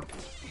nerves now.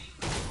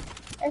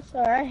 That's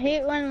alright. I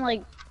hate when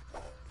like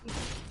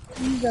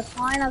you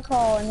decline a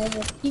call and they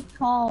just keep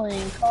calling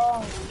and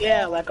calling.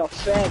 Yeah, like a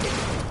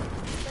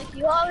faggot. Like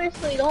you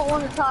obviously don't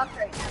want to talk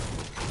right now.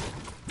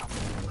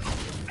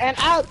 And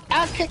I'll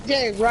kick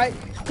James, right?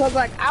 Cause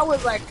like I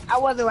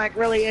wasn't like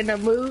really in the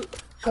mood.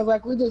 Cause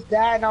like we just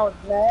died and I was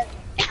mad.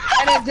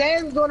 And then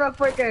James gonna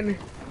freaking,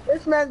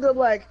 this man's gonna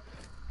like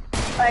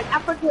I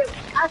forget,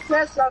 I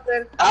said something. He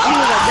was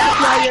like, that's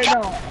why you're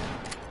not.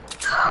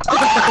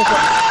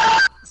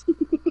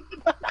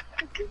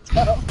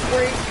 So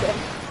freaking.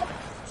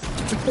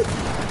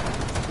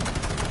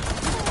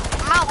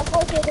 Of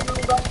course there's a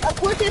minigun. Of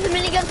course there's a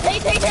minigun. Hey!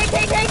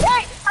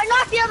 I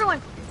knocked the other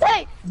one.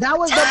 Hey! That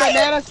was the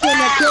banana skin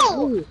that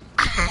killed me.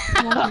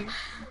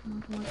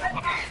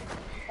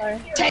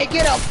 Take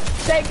it up.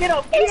 Take it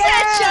up. He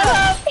said shut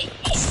up.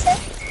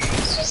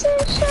 She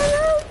said shut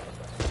up.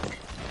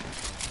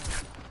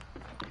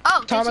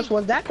 Oh, Thomas,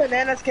 was that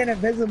banana skin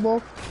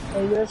invisible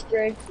in your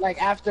screen?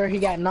 Like after he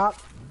got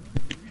knocked?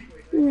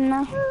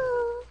 No.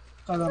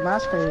 Cause on my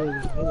screen was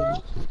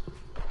invisible.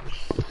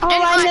 Oh,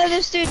 I know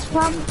this dude's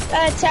pump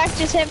attack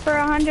just hit for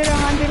 100.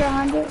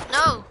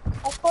 no.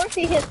 Of course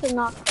he hits the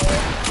knock.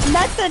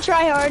 That's the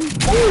try hard.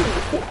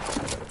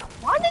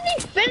 Why did he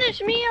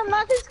finish me? I'm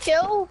not his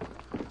kill.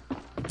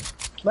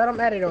 Let him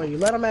edit on you.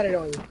 Let him edit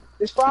on you.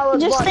 Just follow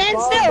his Just body. stand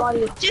Follow his still.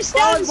 body. Just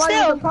Follow stand his body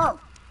still. with the pump.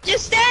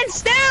 Just stand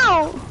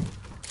still.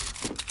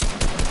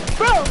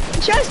 Bro,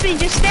 trust me,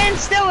 just stand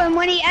still and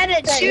when he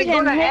edits, Hey, shoot he's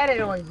him. gonna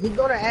edit on you. He's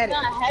gonna edit.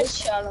 I'm gonna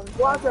headshot him.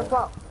 Watch your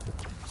pump.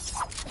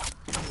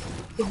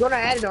 He's gonna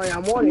edit on you.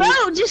 I'm warning you.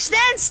 Bro, just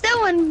stand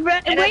still and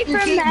And wait if you for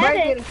him keep to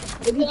breaking edit. it,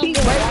 if you keep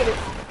breaking it,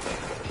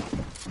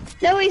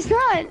 No, he's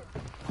not.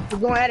 he's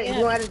gonna edit. He's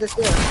gonna edit the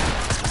still.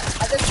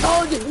 I just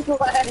told you. He's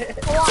gonna edit.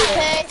 Come on,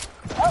 Tay.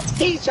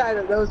 He's trying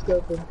to no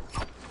scope him.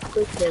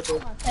 Quick scope him.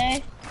 Come on,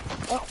 Tay.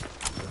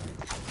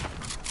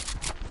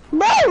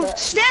 Bro,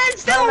 stand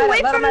still and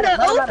wait for him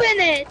to open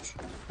it.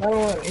 I don't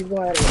want it. He's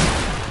gonna edit.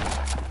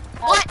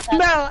 What?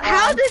 Bro,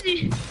 how did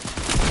you...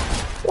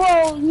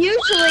 Well,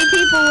 usually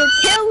people would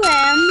kill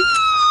him.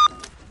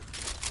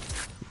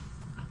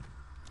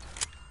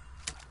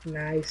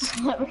 Nice.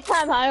 Every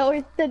time I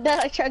always did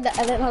that, I tried to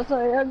edit. I was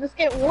like, I'll just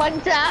get one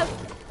tap.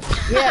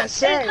 Yeah, It's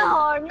same. a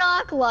hard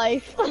knock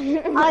life.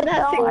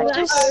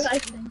 I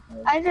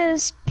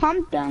just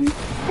pumped them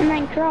and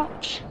then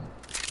crouch.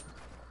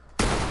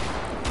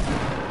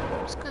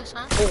 It's good,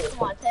 son. Come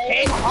on,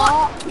 Tay.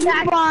 Oh,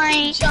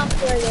 Bye. Jump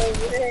right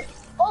over it.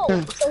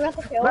 Oh, still got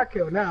the kill. not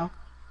kill now.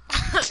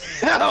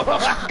 Oh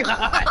my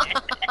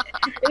god.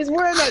 He's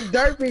wearing a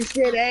derpy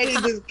skin and he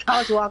just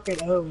couch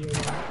walking over me.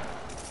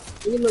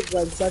 He looks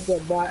like such a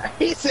bot.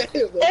 He said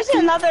it was. There's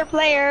another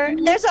player.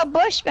 There's a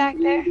bush back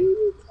there.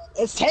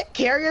 Is Ted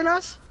carrying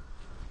us?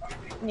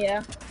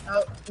 Yeah.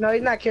 Oh, no,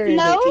 he's not carrying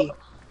No. JT.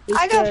 He's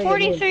I got carrying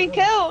 43 him.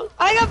 kills.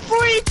 I got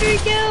 43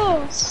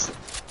 kills.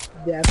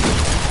 Yeah.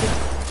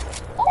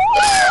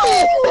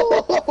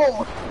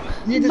 Oh!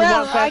 You just Bro,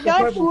 walked past I the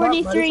got purple pump,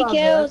 but 43 it's all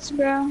kills,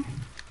 bro. good.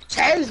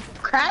 Ted's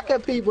cracking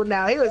people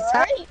now. He was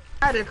Right?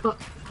 tired of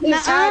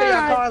He's tired of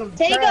y'all calling him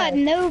They got trash.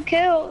 no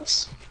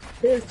kills.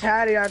 He was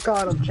tired of y'all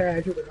calling him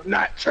trash. He was like, I'm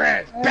not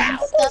trash. Bow.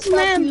 This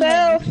man,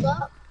 bro.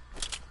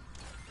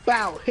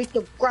 Bow. Hit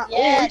the ground.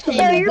 Yeah, Oh,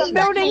 Yo, Hey, your you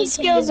building can't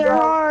skills take are it,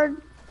 bro. hard.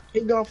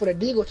 He's going for the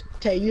deagle.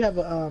 Tay, you have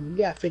a you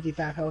got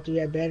 55 health. You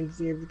have bandage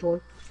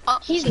inventory.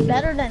 He's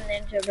better than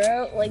Ninja,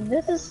 bro. Like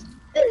this is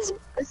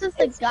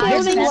the guy.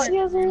 Building Better.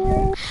 skills are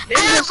hard. I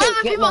got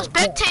 11 people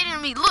spectating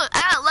me. Look,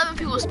 I got 11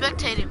 people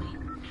spectating me.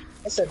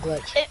 It's a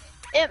glitch.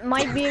 It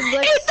might be a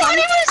glitch. He thought he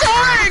was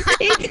hard.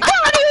 He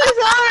thought he was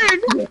hard.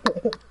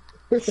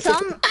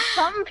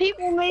 Some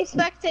people may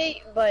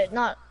spectate, but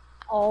not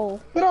all.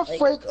 What a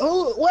freak!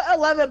 What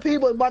 11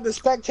 people is about to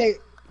spectate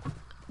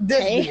this?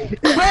 Hey. dude?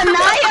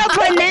 Banana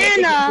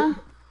banana.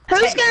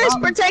 Who's gonna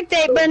protect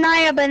a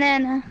banana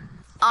banana?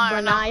 I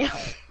don't know. Banaya.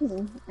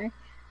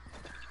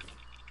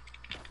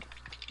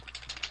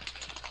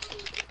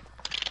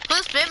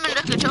 Who's spamming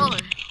the controller?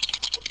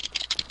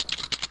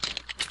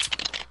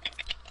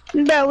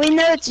 Bro, we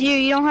know it's you.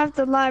 You don't have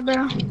to lie, bro.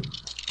 Oh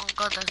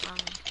god, that's not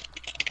me.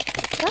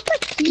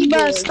 That's a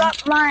keyboard. Bro,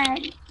 stop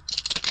lying.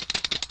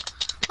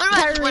 What about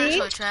this Harry? winner's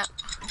toy trap?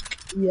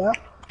 Yeah.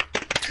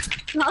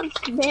 Not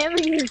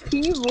spamming your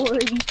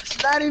keyboard.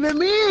 It's not even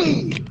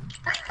me.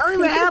 I don't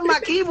even have my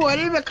keyboard. It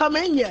didn't even come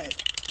in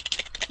yet.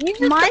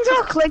 Mine's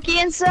all clicky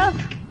and stuff.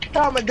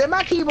 Thomas, did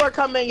my keyboard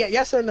come in yet?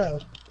 Yes or no?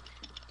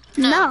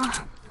 No.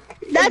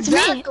 That's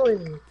exactly.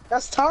 me.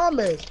 That's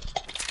Thomas.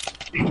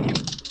 You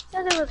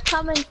said it was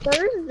coming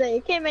Thursday.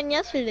 It came in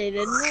yesterday,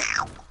 didn't it?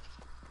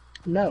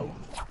 No.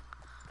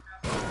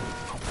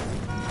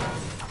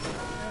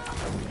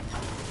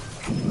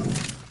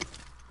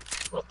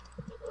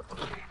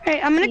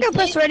 Alright, I'm gonna go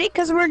press ready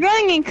because we're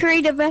going in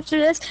creative after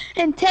this,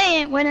 and Tay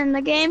ain't winning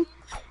the game.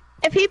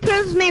 If he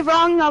proves me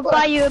wrong, I'll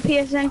buy you a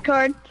PSN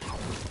card.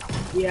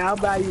 Yeah, I'll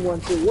buy you one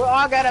too. We're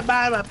all gotta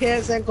buy him a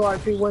PSN card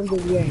if he wins the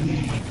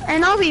game.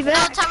 And I'll be No,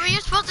 back. Tyree,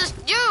 you're supposed to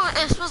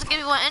give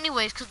me one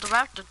anyways, cause the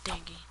raptor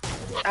thingy.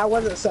 I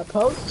wasn't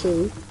supposed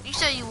to. You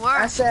said you were.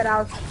 I said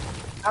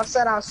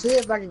I'll see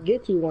if I can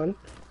get you one,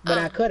 but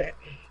I couldn't.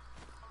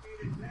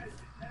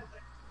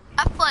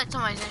 I feel like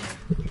somebody's in here.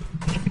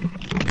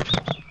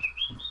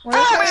 Oh,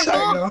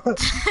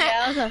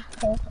 Yeah, I was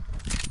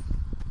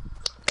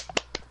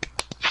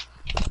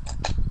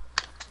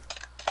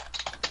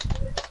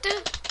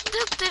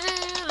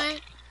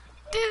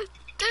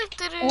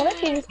What if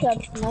he just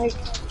got sniped?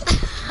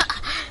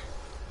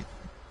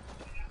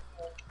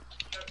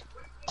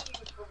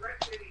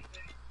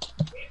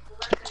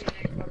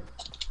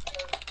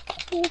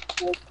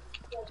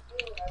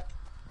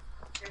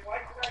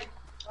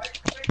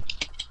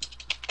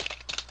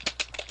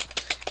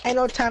 Ain't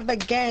no time for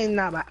game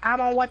now, but I'm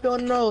gonna wipe your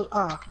nose.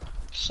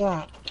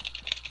 Son.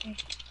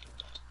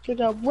 To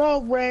the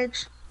road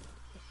rage.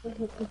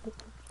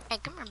 Hey,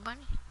 come here,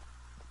 bunny.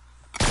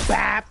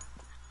 Bap.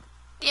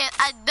 Yeah,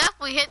 I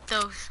definitely hit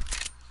those.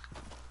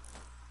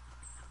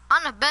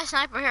 I'm the best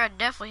sniper here. I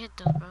definitely hit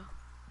those,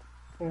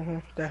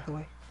 bro.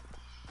 Definitely.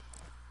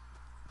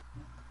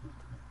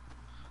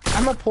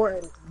 I'm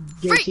reporting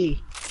JT.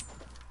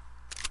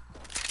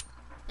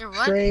 You're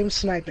what? Stream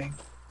sniping.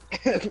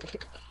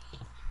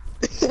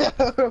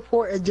 I'm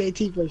reporting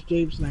JT for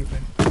stream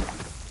sniping.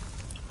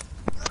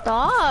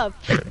 Stop!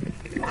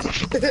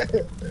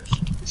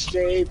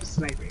 Stream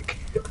sniping.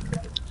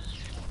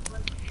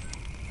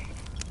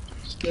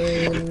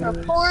 Stream.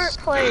 Report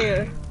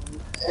player.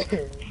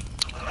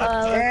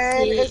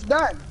 And Let's it's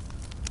done.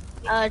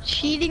 see.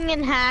 Cheating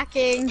and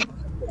hacking.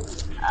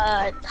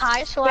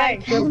 Tie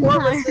swag. Thanks.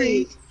 Report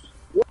received.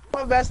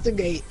 We'll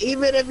investigate.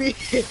 Even if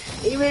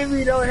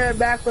you don't hear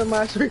back from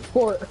us,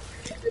 report.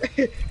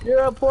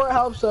 Your report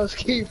helps us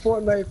keep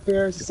Fortnite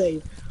fair and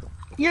safe.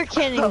 You're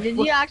kidding. Did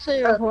you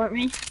actually report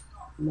me?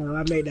 No,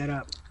 I made that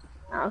up.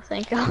 Oh,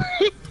 thank God.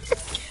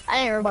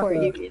 I didn't report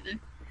you either.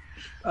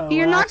 Oh,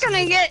 You're well, not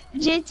gonna get,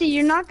 JT,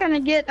 you're not gonna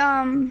get,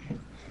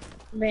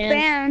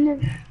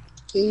 banned.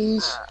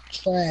 He's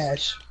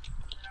trash.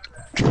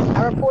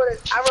 I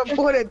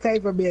reported Tay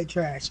for being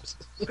trash.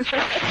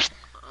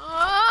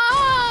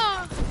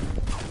 Oh!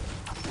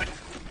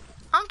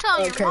 I'm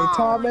telling you, Okay, Mom.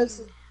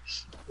 Thomas.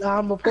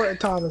 I'm reporting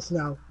Thomas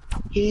now.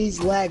 He's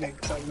lagging.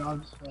 So no,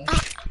 I'm just playing.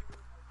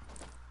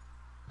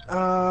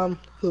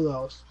 Who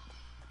else?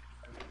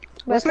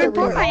 What's the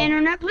Report my real?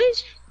 internet,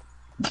 please.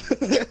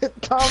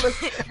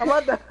 Thomas. I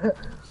want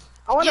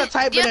to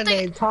type in a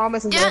name.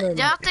 Thomas is Yeah, internet.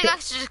 y'all think I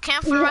should just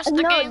camp for the rest of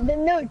the game?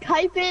 No,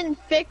 type in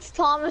fix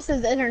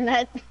Thomas's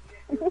internet.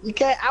 You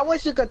can't. I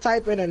wish you could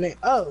type in a name.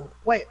 Oh,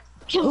 wait.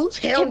 Who's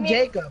Hell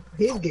Jacob?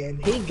 He's getting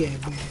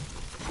banned.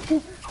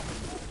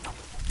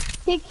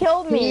 He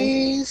killed me.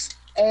 He's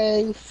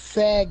a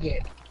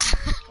faggot.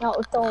 No,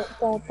 don't.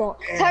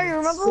 Terry,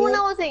 remember when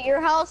I was at your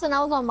house and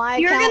I was on my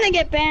You're account? gonna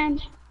get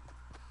banned.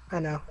 I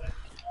know.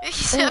 He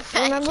said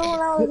Remember when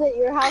I was at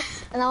your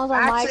house and I was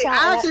on my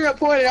account? I actually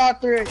reported all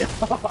three of you.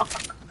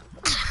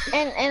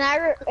 And I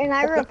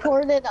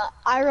reported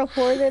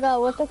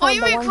what's it called? Oh,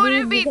 you the one reported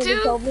dude me because he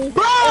too? killed me.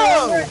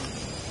 Bro!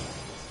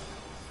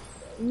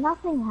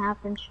 Nothing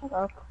happened. Shut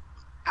up.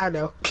 I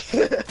know.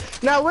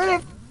 Now, what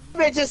if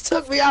it just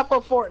took me off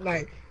of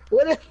Fortnite?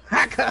 What if my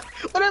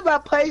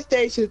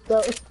PlayStation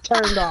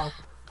turned off?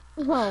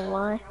 Oh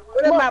my.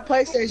 What if my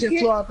PlayStation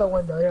flew out the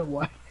window? It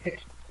what?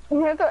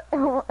 Remember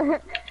when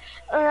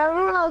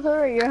I was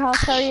over at your house,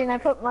 Terry, and I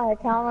put my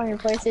account on your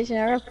PlayStation?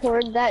 I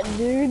reported that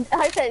dude.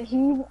 I said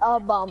he's a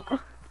bum.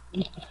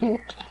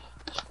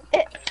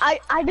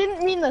 I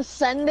didn't mean to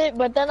send it,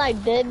 but then I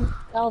did.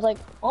 I was like,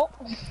 oh,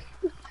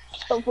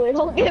 hopefully I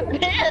don't get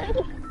banned.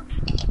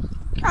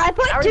 I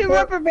put 2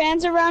 rubber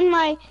bands around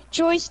my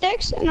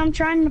joysticks, and I'm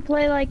trying to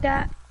play like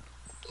that.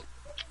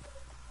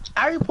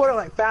 I reported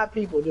like 5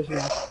 people just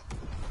now.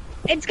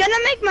 It's gonna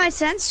make my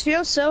sense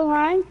feel so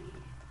high.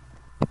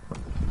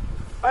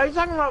 Are you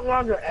talking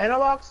about your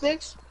analog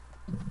sticks?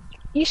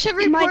 You should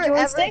My report every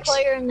joysticks?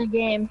 player in the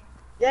game.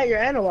 Yeah, your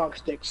analog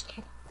sticks.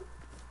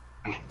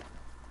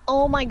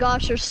 Oh my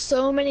gosh, there's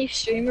so many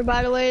streamer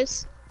by the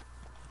ways.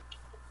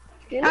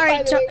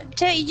 Alright,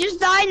 Tay, you just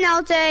died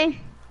now, Tay.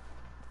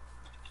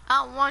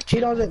 I don't want She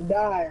you. doesn't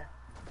die.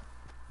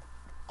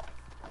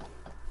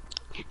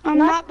 I'm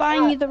not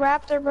buying you the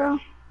Raptor, bro.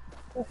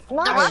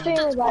 Not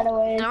streamer by the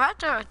way. The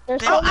raptor.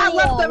 There's Oh, so I many,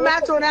 left the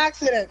match on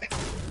accident.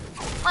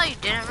 No, you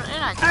didn't. You're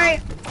not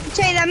Alright,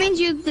 Tay, that means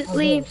you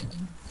leave.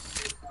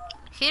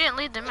 He didn't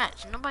lead the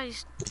match.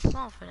 Nobody's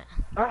falling for that.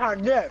 I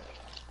did.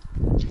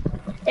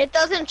 It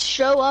doesn't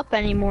show up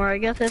anymore. I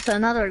guess it's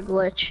another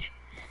glitch.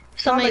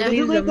 Somebody Did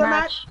you leaves leave the the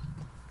match.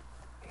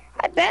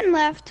 I Ben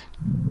left.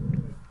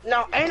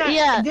 No, ain't I?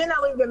 Yeah. Did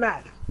not leave the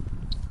match. I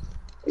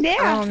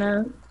Yeah. don't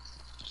know.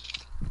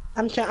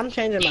 I'm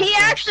changing my. He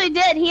actually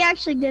did. He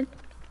actually did.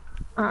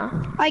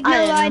 Like,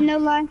 no lie, no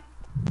lie.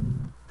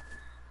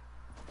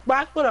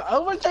 But for the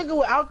Overtaker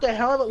without the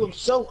helmet looks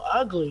so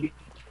ugly.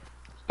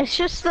 It's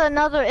just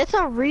another. It's a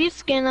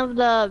reskin of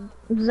the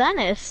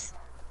Zenith.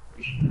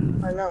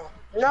 I know.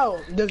 No,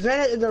 the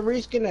Zenith is a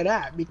reskin of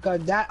that because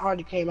that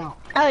already came out.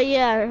 Oh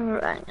yeah,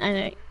 right. I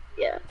know.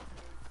 Yeah.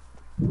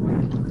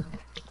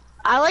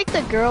 I like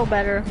the girl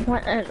better.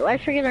 What? I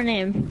forget her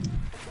name.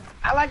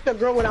 I like the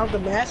girl without the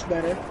mask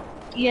better.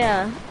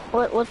 Yeah.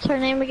 What's her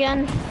name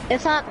again?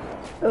 It's not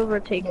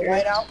Overtaker. The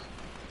whiteout.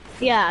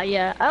 Yeah,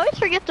 yeah. I always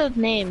forget those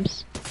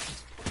names.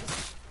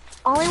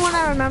 Only one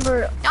I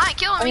remember. Y'all ain't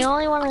killing me. The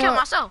only one I'm I killing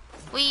myself.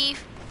 Weave.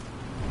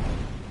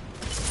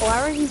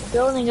 Why were you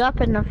building up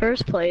in the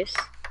first place?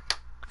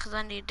 Because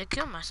I need to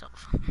kill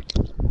myself.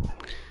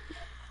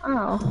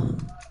 Oh.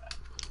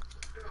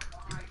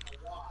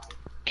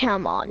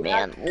 Come on,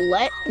 man.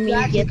 Let me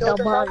Yeah, get you the killed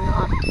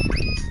banana.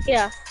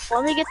 Yeah,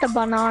 let me get the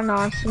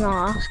banana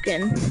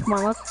skin. Come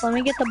on, let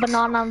me get the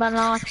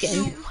banana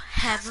skin. You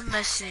have a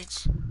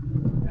message.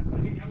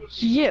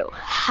 You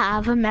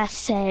have a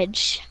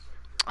message.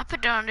 I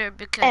put that on there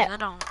because I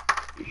don't.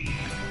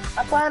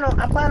 I plan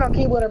on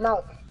keyboard and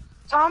mouse.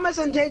 Thomas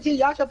and JT,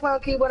 y'all should play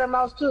on keyboard and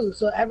mouse too,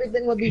 so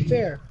everything would be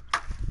fair.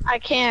 I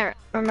can't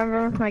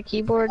remember my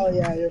keyboard. Oh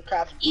yeah, you're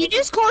crap. You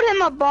just called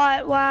him a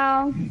bot.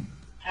 Wow.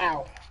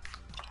 Ow.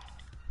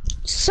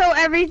 So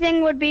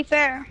everything would be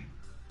fair.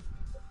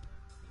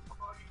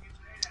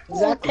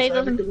 Exactly. Tay So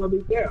doesn't- everything will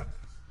be fair.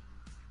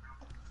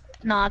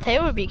 Nah, Tay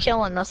would be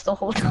killing us the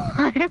whole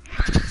time.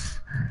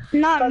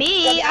 Not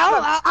me.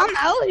 I'm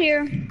out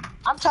here.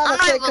 I'm trying I'm to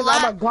not say even because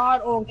I'm a lying.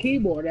 god on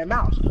keyboard and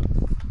mouse.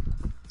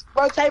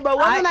 Bro, Tay, but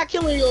wasn't I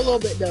killing you a little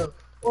bit though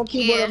on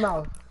keyboard Yeah. and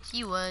mouse?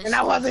 He was. And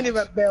I wasn't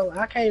even build.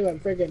 I can't even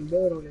freaking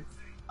build on it.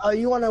 Oh,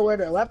 you want to wear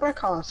the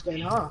leprechaun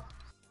skin, huh?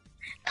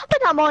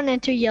 Put on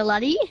into you,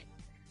 laddie.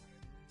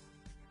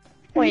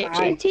 Wait,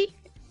 Alright. JT.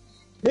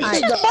 This This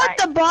is is the, what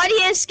the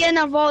bodiest skin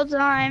of all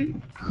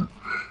time.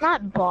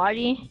 not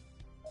body.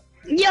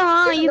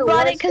 Yeah, This is you the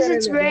bought worst it because skin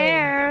it's in the game.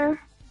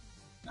 rare.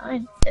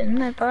 I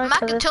didn't. I bought it My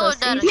 'cause it's controller a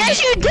died season.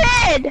 Yes, you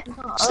did.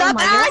 Stop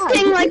my God.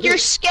 acting like you're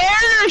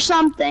scared or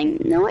something.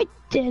 No, I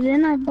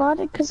didn't. I bought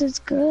it because it's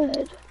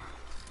good.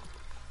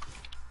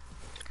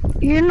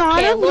 You're not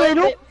Okay, a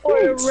little bit for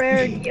bitch.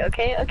 rarity.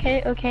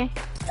 Okay.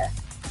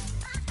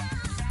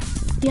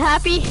 You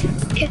happy?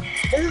 this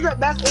is the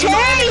best emote in the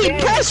Tay,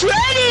 game. press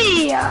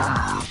ready.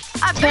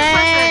 I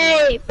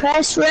Tay,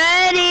 press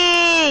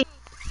ready.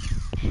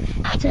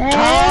 Tay.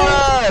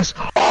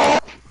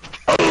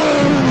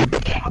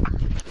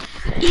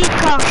 Eat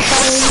cock,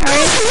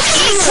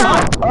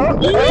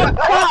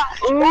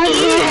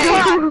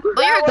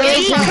 But you're gay.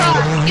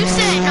 You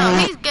said no.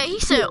 He's gay. He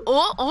said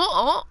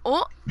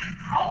oh.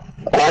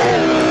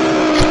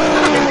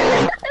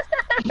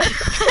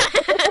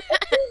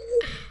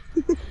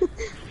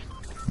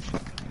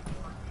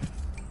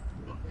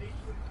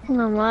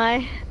 Oh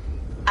my.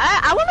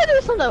 I want to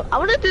do something. I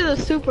want to do the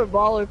super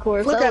baller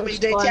course. Look That at me,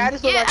 looks JT. fun. I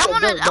just look Yeah, like I a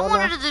wanted. goat, I don't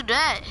wanted to do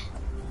that.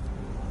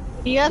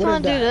 You guys What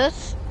want is to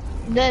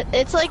do that? this?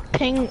 It's like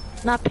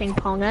not ping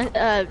pong.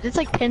 It's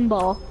like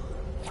pinball.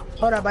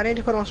 Hold up, I need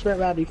to put on sprint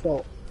by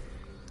default.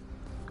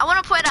 I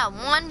want to play that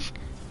one.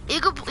 You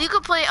could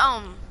play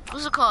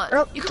what's it called?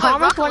 Oh, You could play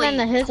Thomas Rocket went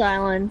League. into his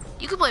island.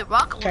 You could play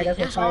Rocket Okay, League. that's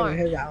It's what's fine in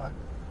hard. his island.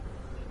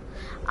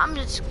 I'm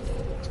just.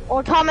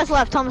 Oh, Thomas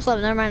left.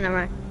 Never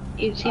mind.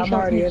 He's I'm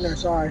already in there,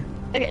 sorry.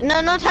 Okay,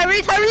 no,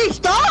 Tyree,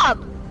 stop!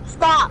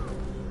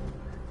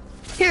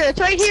 Here, it's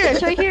right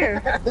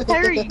here.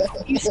 Tyree,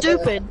 you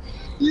stupid.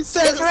 You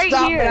said It's right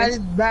stop, here. and I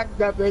just backed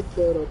up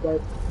into it,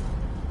 okay?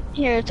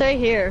 Here, it's right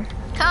here.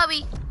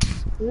 Cubby.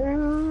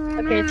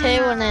 Okay, Tay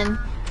went in.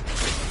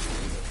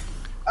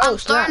 Oh, I'm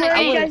snap. starting Where are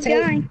I you wanna guys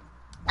take. going?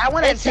 I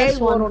want to It's this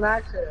take one. one on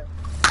accident.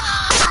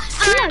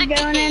 I'm not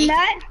going in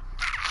that.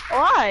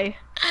 Why?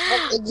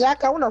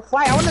 Exactly. I want to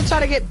fight. I want to try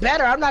to get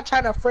better. I'm not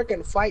trying to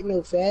freaking fight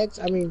no fags.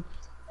 I mean,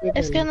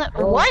 It's freaking gonna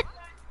roll. what?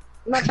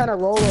 I'm not trying to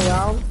roll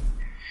around.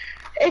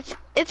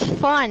 It's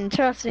fun,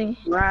 trust me.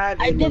 Ride.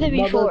 I in did the it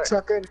before. mother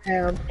trucker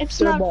and It's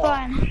still not ball.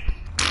 fun.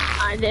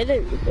 I did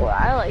it before.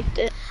 I liked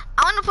it.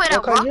 I want to play that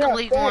Okay, you're Rocket a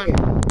League faggot.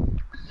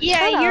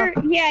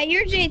 one.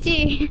 You're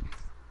JT.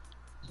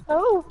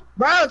 Oh.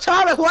 Bro,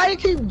 Thomas, why you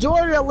keep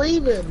Jordan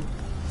leaving?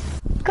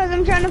 Cause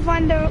I'm trying to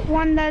find the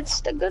one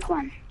that's the good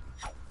one.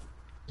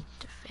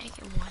 The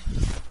faggot one.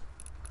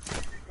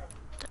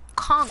 The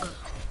Congo.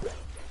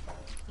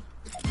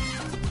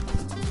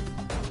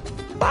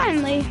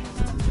 Finally.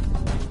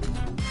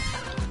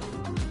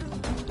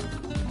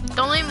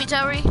 Don't leave me,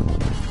 Terry.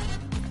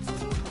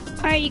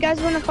 Alright, you guys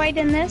wanna fight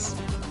in this?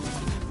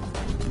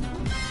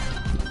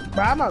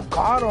 Bro, I'm a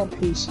god on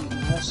PC.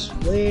 I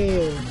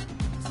swear.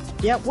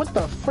 Yep, what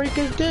the freak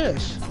is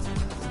this?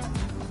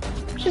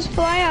 Just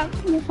fly out.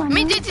 You'll find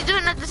Me out. and DT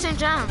doing it at the same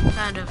time,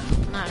 kind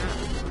of.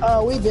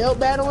 No. We build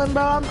battling,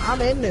 bro.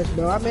 I'm in this,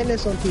 bro. I'm in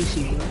this on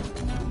PC, bro.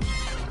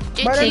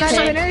 But they're not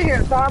DT, even in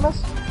here,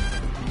 Thomas.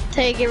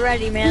 Tay, get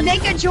ready, man. They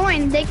could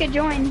join. They could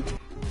join.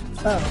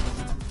 Oh.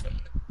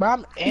 Bro,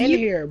 I'm in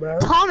here, bro.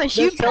 Thomas,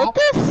 you This built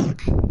this?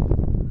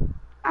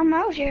 I'm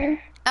out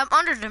here. I'm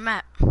under the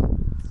map.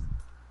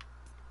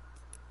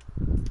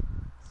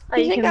 Oh,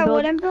 You think can I build-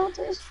 wouldn't build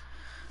this?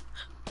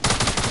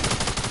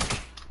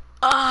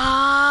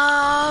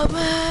 Ah,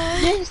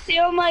 man. Just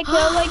steal my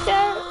kill like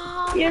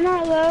that? You're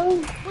not low.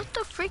 What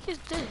the freak is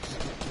this?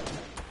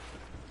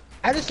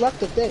 I just left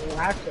the thing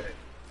last time.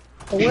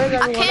 But where's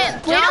everyone can't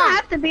at? We don't Jump.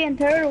 have to be in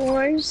Turtle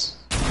Wars.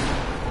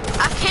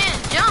 I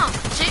can't jump.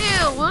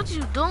 Chill. What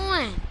you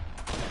doing?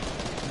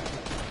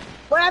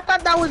 But I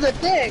thought that was a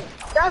thing.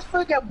 That's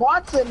freaking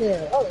bots in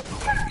there. Oh,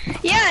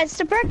 Yeah, it's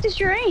to practice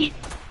your aim.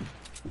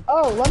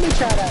 oh, let me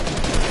try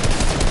that.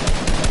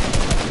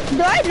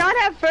 Do I not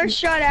have first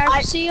shot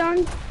accuracy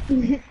on?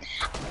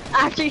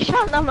 After you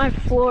shot on my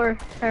floor,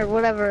 or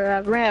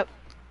whatever, ramp.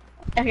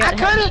 I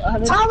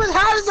couldn't. Thomas,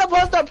 how is I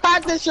supposed to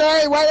practice your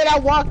aim? Why did I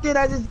walked in?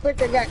 I just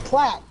freaking got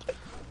clapped.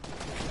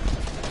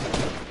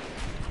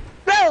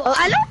 Bro,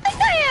 I don't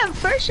think I have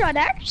first shot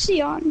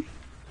accuracy on.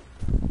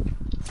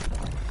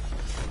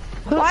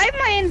 Why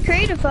am I in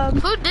creative hub?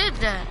 Who did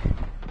that?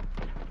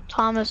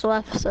 Thomas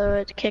left, so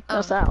it kicked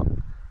us Oh. out.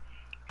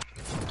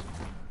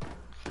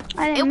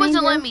 I didn't It mean wasn't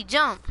to. letting me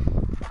jump.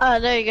 Oh,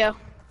 there you go.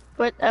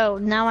 What? Oh,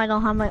 now I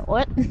don't have my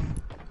what?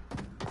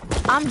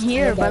 I'm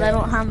here, but I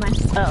don't have my.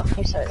 Oh,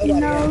 I'm sorry. You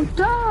know,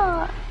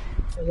 duh.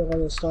 I'm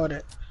gonna start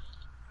it.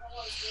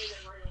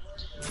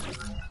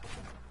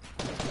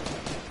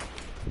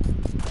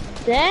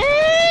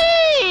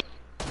 Dang!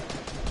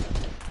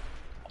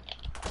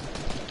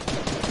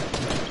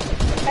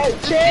 Hey,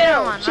 Get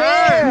on my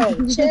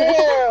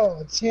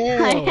chill.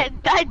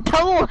 I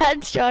double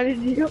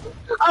headshotted you.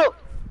 Oh,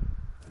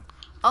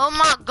 Oh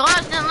my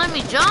gosh, didn't let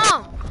me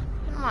jump.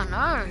 Get on my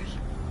nerves.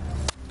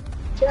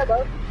 Chill,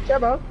 bro.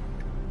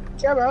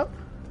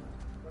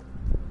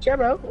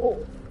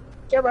 Oh.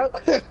 Chill, bro.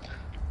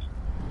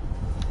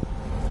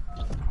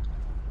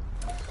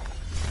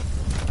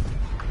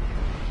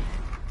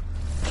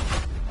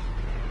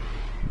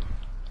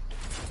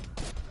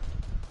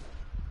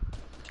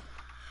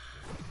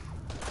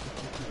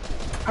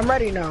 I'm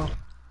ready now.